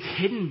is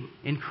hidden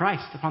in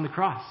Christ upon the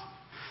cross.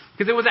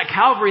 Because it was at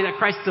Calvary that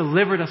Christ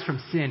delivered us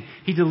from sin.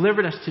 He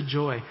delivered us to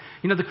joy.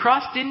 The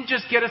cross didn't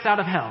just get us out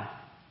of hell.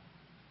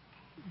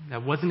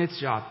 That wasn't its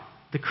job.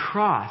 The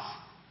cross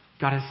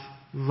got us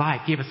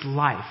life, gave us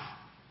life.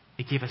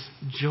 It gave us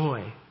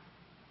joy.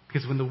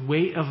 Because when the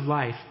weight of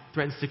life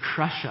threatens to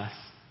crush us,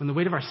 when the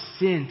weight of our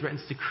sin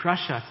threatens to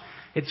crush us,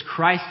 it's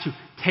Christ who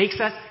takes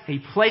us and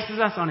He places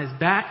us on His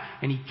back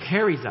and He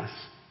carries us.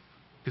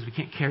 Because we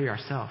can't carry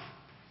ourselves.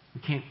 We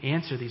can't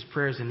answer these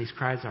prayers and these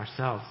cries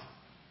ourselves.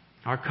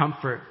 Our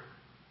comfort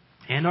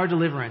and our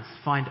deliverance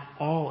find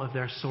all of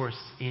their source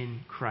in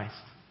Christ.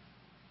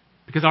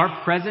 Because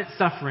our present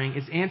suffering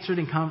is answered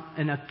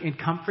and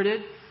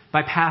comforted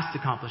by past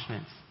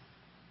accomplishments.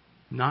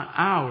 Not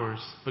ours,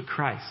 but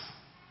Christ's.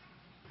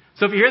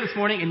 So if you're here this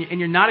morning and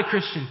you're not a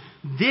Christian,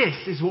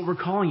 this is what we're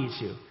calling you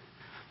to.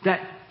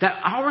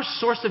 That our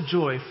source of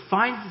joy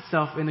finds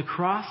itself in the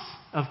cross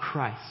of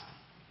Christ.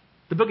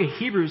 The book of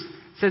Hebrews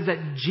says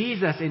that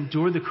Jesus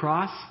endured the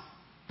cross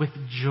with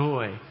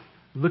joy,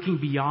 looking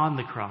beyond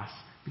the cross.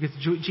 Because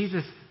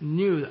Jesus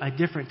knew a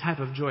different type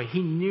of joy.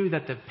 He knew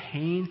that the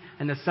pain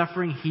and the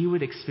suffering he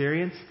would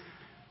experience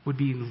would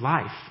be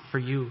life for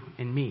you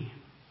and me.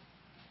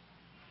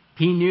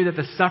 He knew that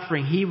the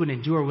suffering he would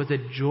endure was a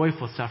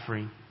joyful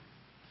suffering.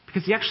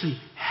 Because he actually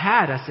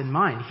had us in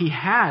mind. He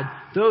had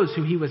those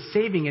who he was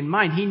saving in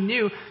mind. He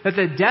knew that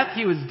the death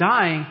he was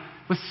dying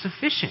was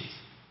sufficient.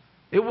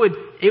 It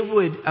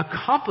would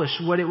accomplish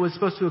what it was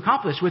supposed to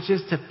accomplish, which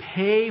is to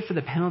pay for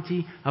the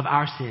penalty of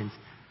our sins.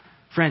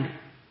 Friend,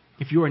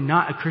 if you are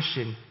not a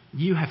Christian,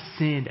 you have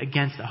sinned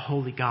against a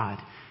holy God.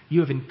 You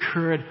have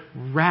incurred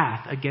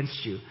wrath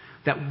against you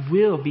that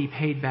will be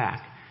paid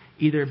back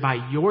either by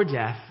your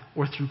death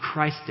or through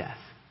Christ's death.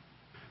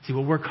 See,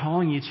 what we're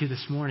calling you to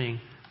this morning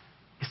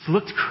is to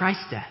look to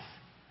Christ's death.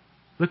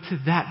 Look to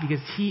that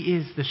because he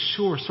is the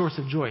sure source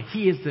of joy.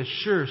 He is the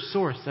sure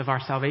source of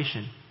our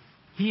salvation.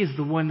 He is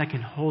the one that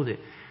can hold it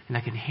and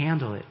that can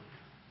handle it.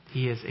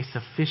 He is a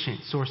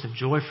sufficient source of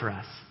joy for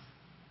us.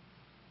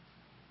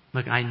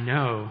 Look, I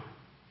know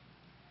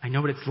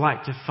what it's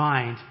like to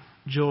find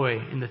joy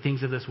in the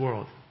things of this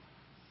world.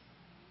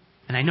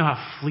 And I know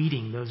how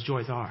fleeting those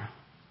joys are.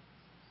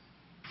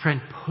 Friend,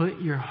 put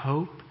your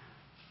hope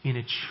in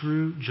a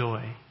true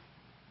joy,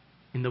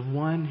 in the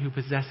one who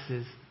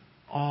possesses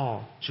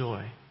all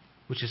joy,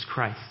 which is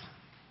Christ.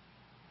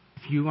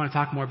 If you want to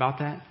talk more about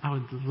that, I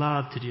would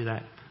love to do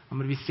that. I'm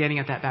going to be standing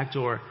at that back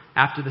door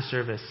after the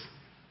service.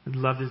 I'd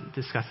love to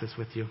discuss this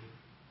with you.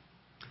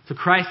 So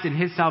Christ and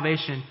his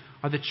salvation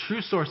are the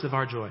true source of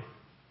our joy.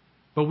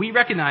 But we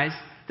recognize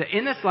that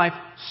in this life,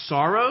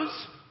 sorrows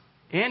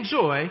and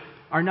joy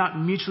are not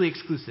mutually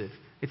exclusive.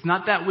 It's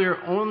not that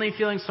we're only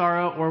feeling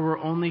sorrow or we're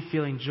only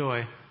feeling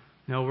joy.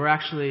 No, we're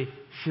actually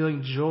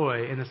feeling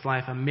joy in this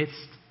life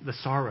amidst the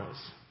sorrows.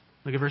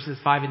 Look at verses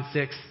 5 and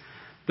 6.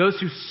 Those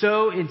who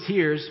sow in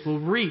tears will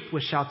reap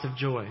with shouts of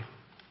joy.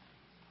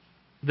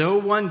 Though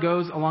one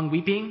goes along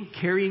weeping,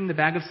 carrying the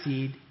bag of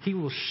seed, he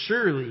will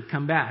surely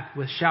come back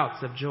with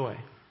shouts of joy,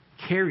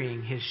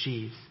 carrying his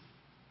sheaves.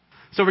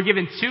 So we're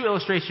given two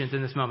illustrations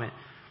in this moment.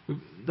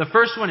 The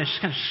first one is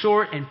kind of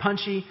short and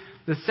punchy.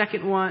 The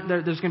second one,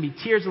 there's going to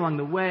be tears along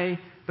the way,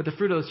 but the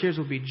fruit of those tears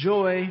will be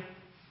joy.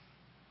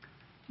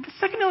 The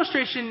second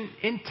illustration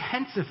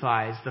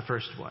intensifies the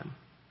first one.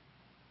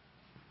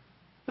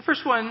 The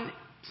first one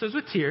says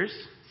with tears,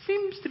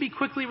 seems to be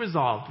quickly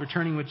resolved,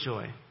 returning with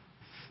joy.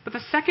 But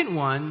the second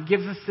one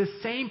gives us the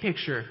same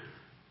picture.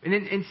 And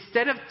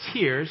instead of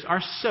tears,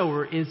 our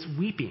sower is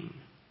weeping.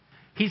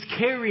 He's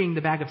carrying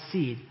the bag of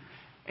seed.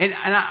 And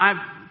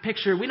I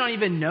picture, we don't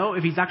even know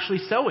if he's actually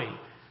sowing.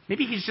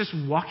 Maybe he's just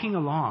walking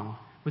along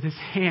with his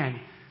hand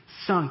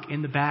sunk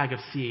in the bag of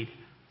seed.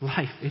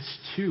 Life is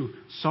too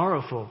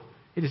sorrowful.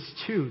 It is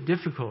too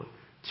difficult.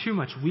 Too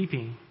much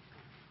weeping.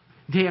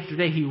 Day after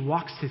day, he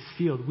walks his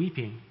field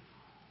weeping.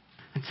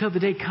 Until the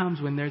day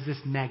comes when there's this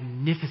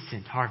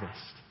magnificent harvest.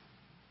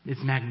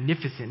 It's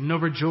magnificent and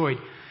overjoyed.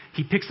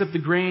 He picks up the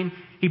grain,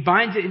 he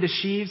binds it into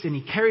sheaves, and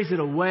he carries it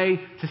away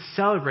to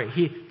celebrate.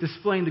 He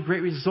displaying the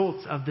great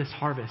results of this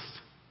harvest.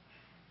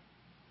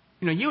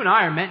 You know, you and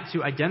I are meant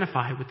to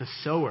identify with the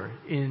sower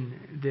in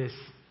this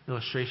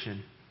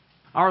illustration.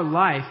 Our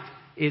life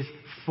is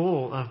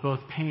full of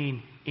both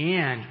pain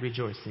and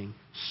rejoicing,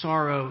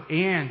 sorrow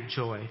and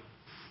joy.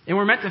 And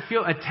we're meant to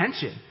feel a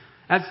tension.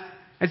 As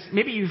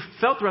maybe you've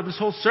felt throughout this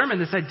whole sermon,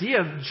 this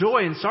idea of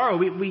joy and sorrow,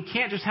 we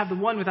can't just have the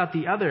one without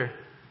the other.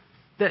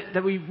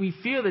 That we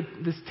feel that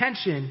this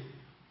tension,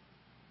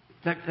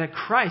 that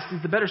Christ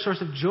is the better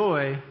source of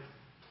joy,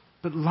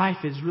 but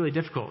life is really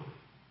difficult.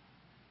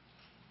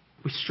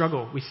 We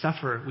struggle, we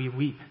suffer, we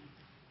weep.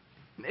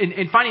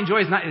 And finding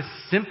joy is not as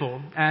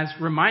simple as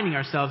reminding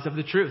ourselves of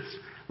the truths,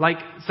 like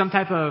some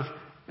type of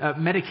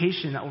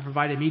medication that will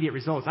provide immediate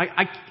results.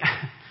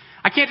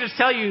 I can't just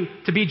tell you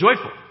to be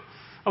joyful.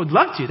 I would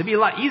love to. That'd be a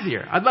lot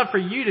easier. I'd love for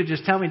you to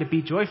just tell me to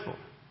be joyful.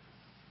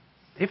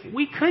 If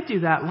we could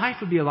do that, life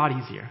would be a lot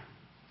easier.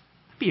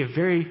 It'd be a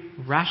very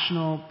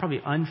rational,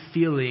 probably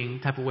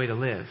unfeeling type of way to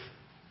live.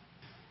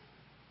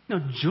 No,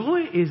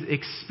 joy is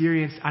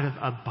experienced out of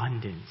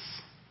abundance.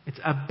 It's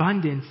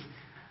abundance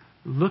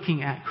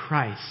looking at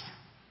Christ.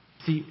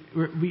 See,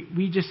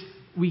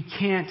 we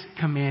can't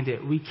command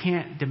it. We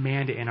can't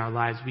demand it in our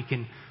lives. We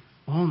can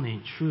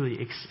only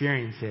truly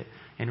experience it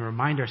and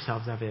remind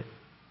ourselves of it.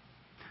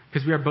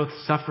 Because we are both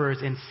sufferers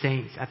and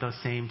saints at the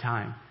same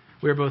time.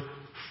 We are both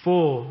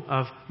full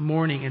of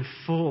mourning and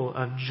full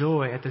of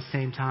joy at the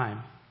same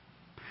time.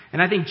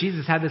 And I think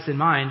Jesus had this in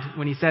mind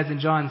when he says in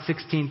John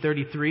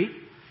 16:33,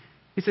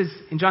 he says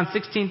in John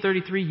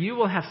 16:33, you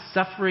will have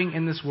suffering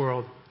in this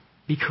world.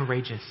 Be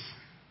courageous.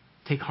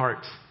 Take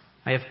heart.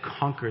 I have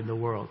conquered the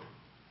world.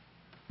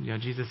 You know,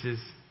 Jesus is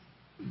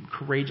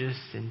courageous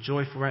and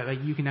joyful, right?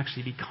 Like you can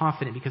actually be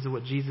confident because of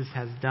what Jesus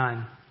has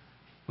done.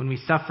 When we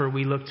suffer,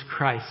 we look to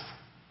Christ.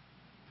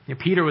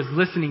 Peter was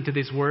listening to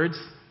these words,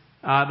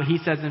 but he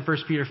says in 1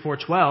 Peter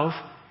 4:12,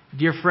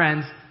 "Dear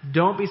friends,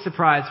 don't be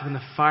surprised when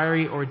the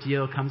fiery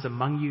ordeal comes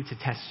among you to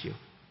test you.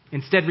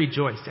 Instead,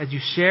 rejoice as you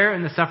share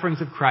in the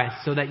sufferings of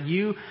Christ, so that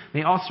you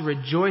may also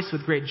rejoice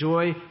with great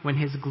joy when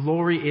his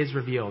glory is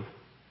revealed."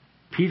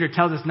 Peter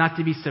tells us not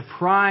to be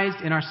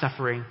surprised in our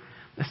suffering,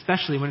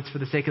 especially when it's for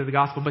the sake of the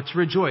gospel, but to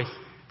rejoice,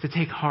 to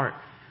take heart,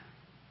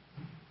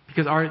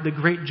 because the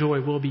great joy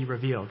will be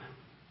revealed.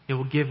 It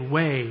will give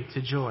way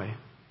to joy.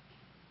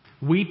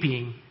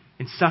 Weeping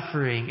and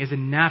suffering is a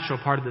natural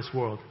part of this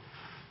world.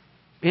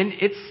 And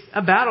it's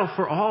a battle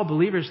for all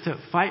believers to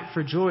fight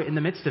for joy in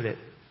the midst of it.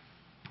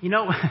 We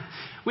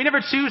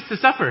never choose to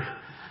suffer.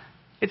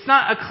 It's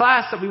not a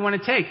class that we want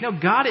to take. No,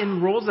 God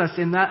enrolls us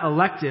in that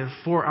elective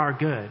for our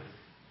good.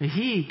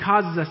 He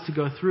causes us to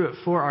go through it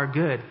for our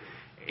good.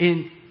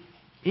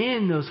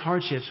 In those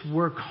hardships,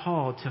 we're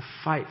called to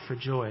fight for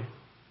joy.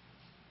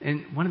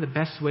 And one of the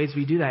best ways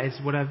we do that is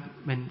what I've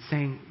been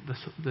saying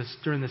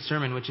during the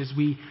sermon, which is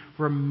we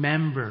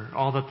remember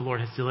all that the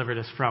Lord has delivered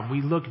us from.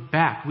 We look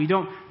back. We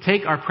don't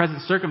take our present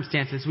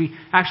circumstances. We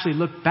actually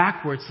look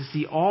backwards to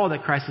see all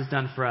that Christ has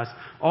done for us,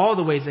 all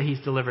the ways that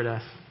he's delivered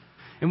us.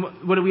 And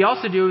what we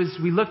also do is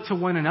we look to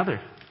one another.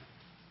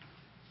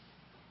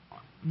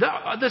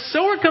 The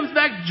sower comes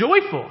back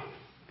joyful.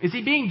 Is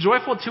he being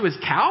joyful to his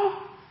cow?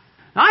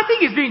 I think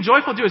he's being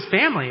joyful to his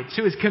family,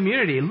 to his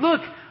community.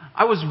 Look,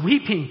 I was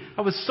weeping,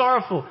 I was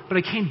sorrowful, but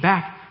I came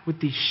back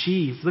with these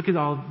sheaves. Look at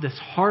all this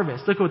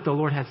harvest. Look at what the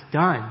Lord has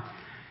done.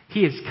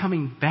 He is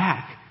coming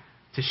back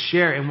to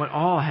share in what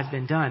all has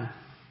been done.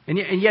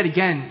 And yet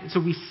again, so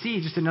we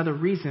see just another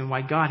reason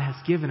why God has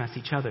given us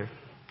each other.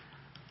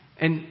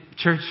 And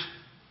church,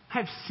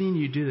 I've seen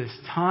you do this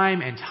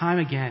time and time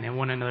again in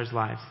one another's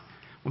lives.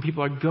 When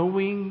people are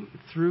going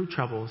through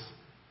troubles,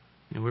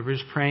 we were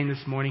just praying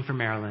this morning for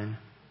Marilyn.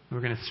 We're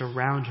going to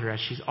surround her as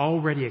she's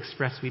already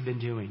expressed we've been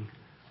doing.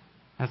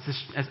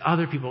 As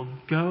other people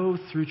go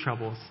through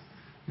troubles,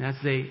 and as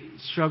they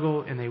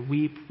struggle and they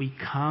weep, we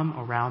come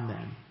around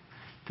them.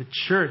 The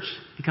church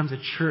becomes a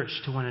church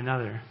to one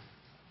another.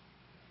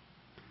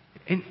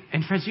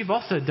 And friends, you've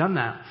also done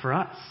that for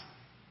us.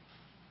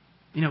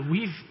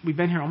 We've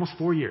been here almost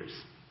 4 years.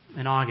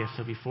 In August,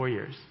 it'll be 4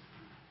 years.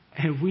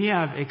 And we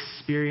have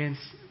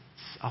experienced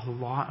a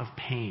lot of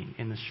pain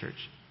in this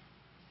church.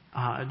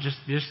 Just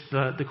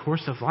the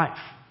course of life.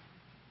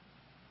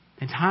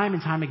 And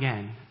time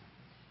again,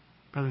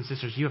 brothers and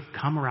sisters, you have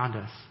come around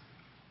us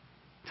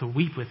to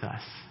weep with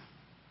us,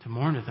 to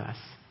mourn with us.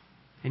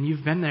 And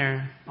you've been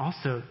there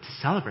also to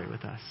celebrate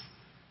with us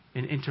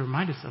and to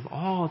remind us of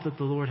all that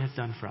the Lord has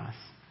done for us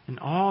and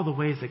all the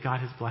ways that God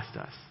has blessed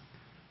us.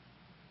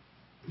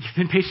 You've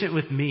been patient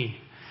with me,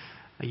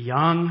 a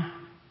young,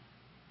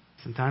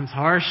 sometimes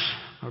harsh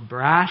or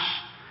brash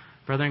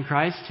brother in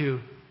Christ who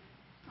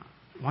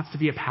wants to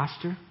be a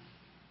pastor.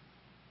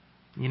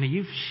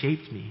 You've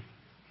shaped me.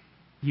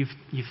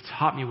 You've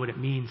taught me what it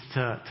means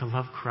to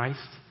love Christ,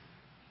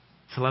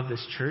 to love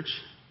this church,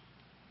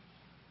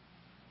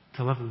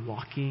 to love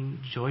walking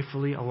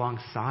joyfully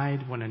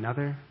alongside one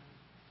another.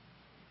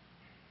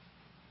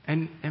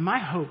 And my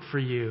hope for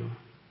you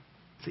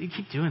is that you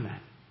keep doing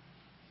that.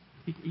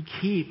 You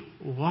keep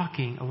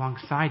walking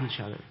alongside each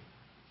other.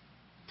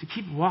 To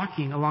keep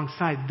walking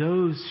alongside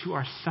those who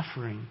are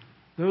suffering,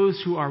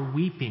 those who are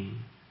weeping.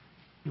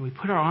 And we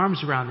put our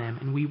arms around them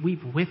and we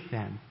weep with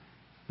them.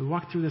 We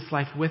walk through this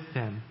life with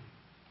them.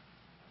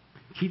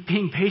 Keep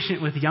being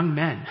patient with young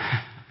men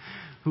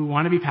who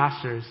want to be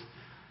pastors.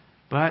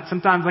 But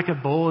sometimes, like a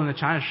bowl in the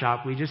china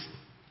shop, we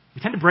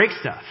tend to break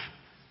stuff.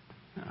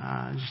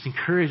 Just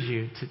encourage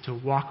you to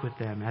walk with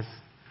them as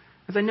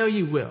I know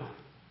you will.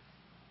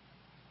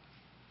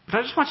 But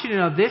I just want you to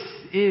know this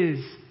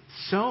is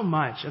so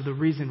much of the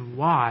reason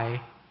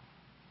why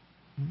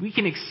we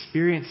can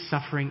experience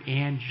suffering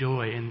and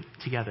joy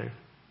together.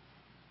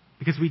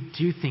 Because we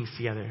do things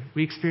together.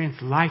 We experience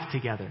life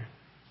together.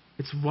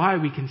 It's why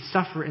we can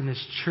suffer in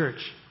this church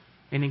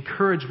and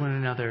encourage one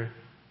another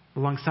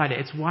alongside it.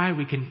 It's why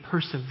we can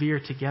persevere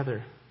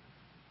together.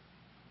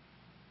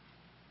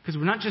 Because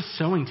we're not just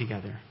sowing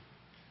together.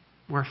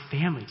 We're a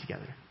family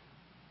together.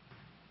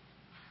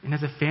 And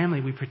as a family,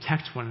 we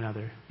protect one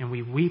another. And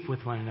we weep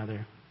with one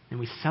another. And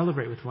we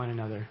celebrate with one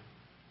another.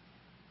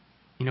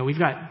 We've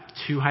got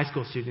 2 high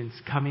school students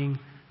coming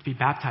to be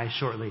baptized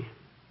shortly.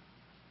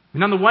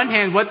 And on the one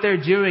hand, what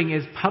they're doing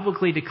is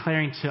publicly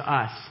declaring to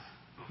us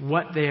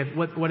what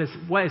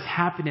has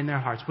happened in their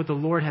hearts, what the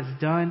Lord has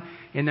done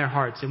in their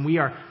hearts. And we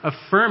are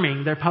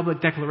affirming their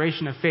public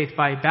declaration of faith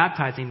by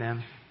baptizing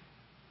them.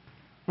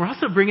 We're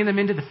also bringing them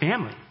into the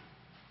family.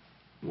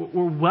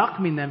 We're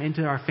welcoming them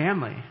into our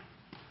family.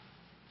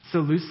 So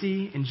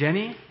Lucy and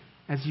Jenny,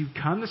 as you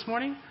come this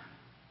morning,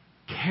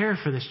 care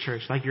for this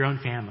church like your own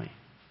family.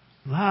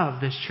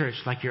 Love this church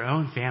like your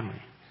own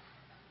family.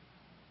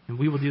 And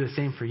we will do the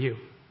same for you.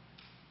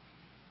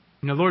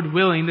 Lord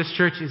willing, this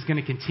church is going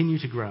to continue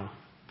to grow.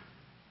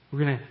 We're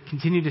going to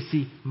continue to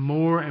see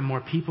more and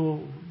more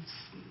people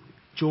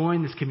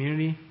join this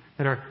community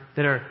that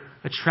are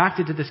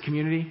attracted to this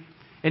community.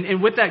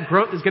 And with that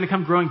growth is going to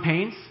come growing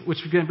pains,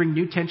 which is going to bring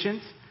new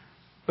tensions.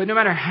 But no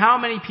matter how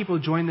many people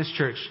join this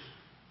church,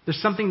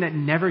 there's something that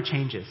never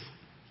changes.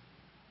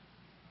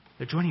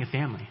 They're joining a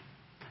family.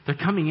 They're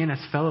coming in as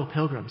fellow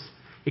pilgrims,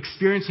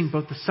 experiencing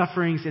both the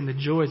sufferings and the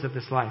joys of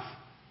this life.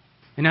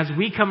 And as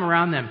we come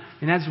around them,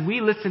 and as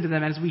we listen to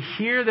them, as we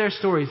hear their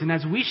stories, and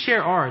as we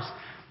share ours,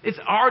 it's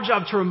our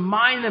job to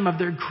remind them of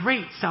their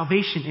great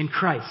salvation in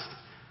Christ,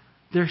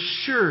 their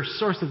sure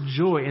source of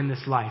joy in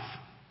this life.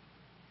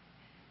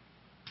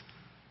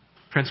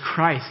 Friends,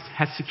 Christ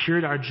has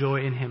secured our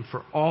joy in Him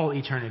for all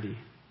eternity.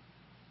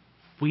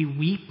 We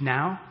weep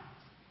now,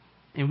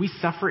 and we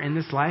suffer in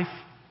this life,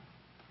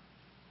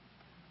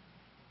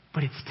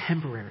 but it's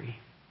temporary.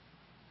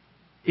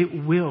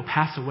 It will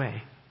pass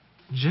away.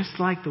 Just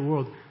like the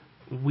world,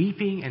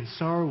 weeping and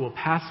sorrow will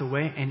pass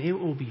away, and it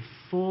will be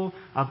full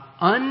of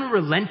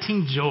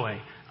unrelenting joy,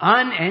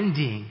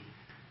 unending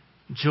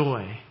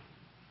joy.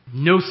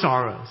 No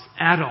sorrows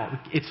at all.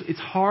 It's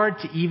hard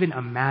to even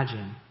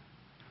imagine.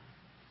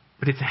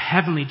 But it's a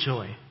heavenly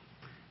joy.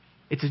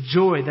 It's a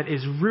joy that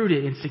is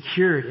rooted and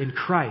secured in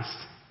Christ.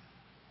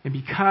 And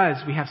because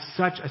we have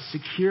such a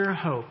secure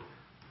hope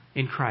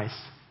in Christ,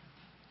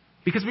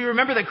 because we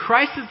remember that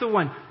Christ is the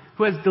one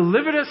who has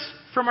delivered us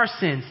from our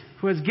sins,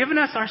 who has given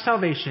us our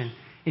salvation,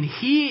 and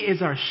He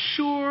is our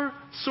sure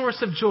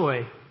source of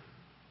joy,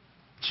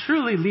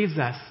 truly leaves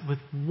us with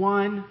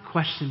one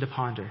question to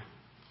ponder,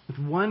 with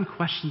one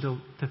question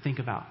to think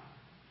about.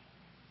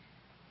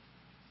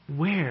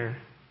 Where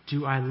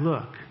do I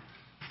look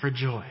for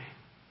joy?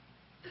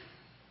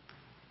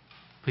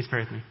 Please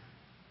pray with me.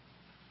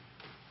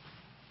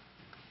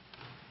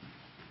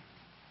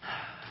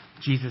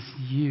 Jesus,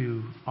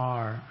 You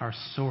are our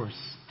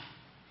source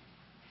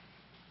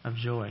of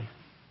joy.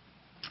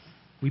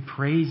 We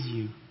praise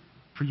You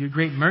for Your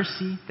great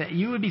mercy, that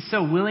You would be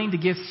so willing to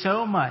give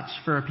so much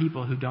for a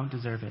people who don't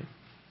deserve it.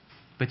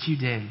 But You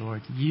did,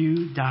 Lord.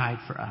 You died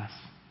for us.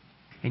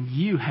 And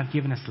You have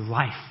given us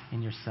life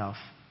in Yourself.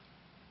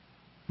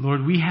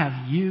 Lord, we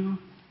have You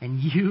and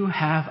You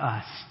have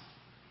us.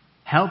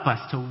 Help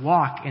us to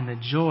walk in the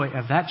joy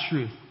of that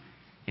truth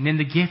and in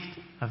the gift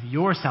of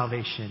Your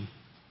salvation.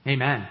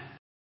 Amen.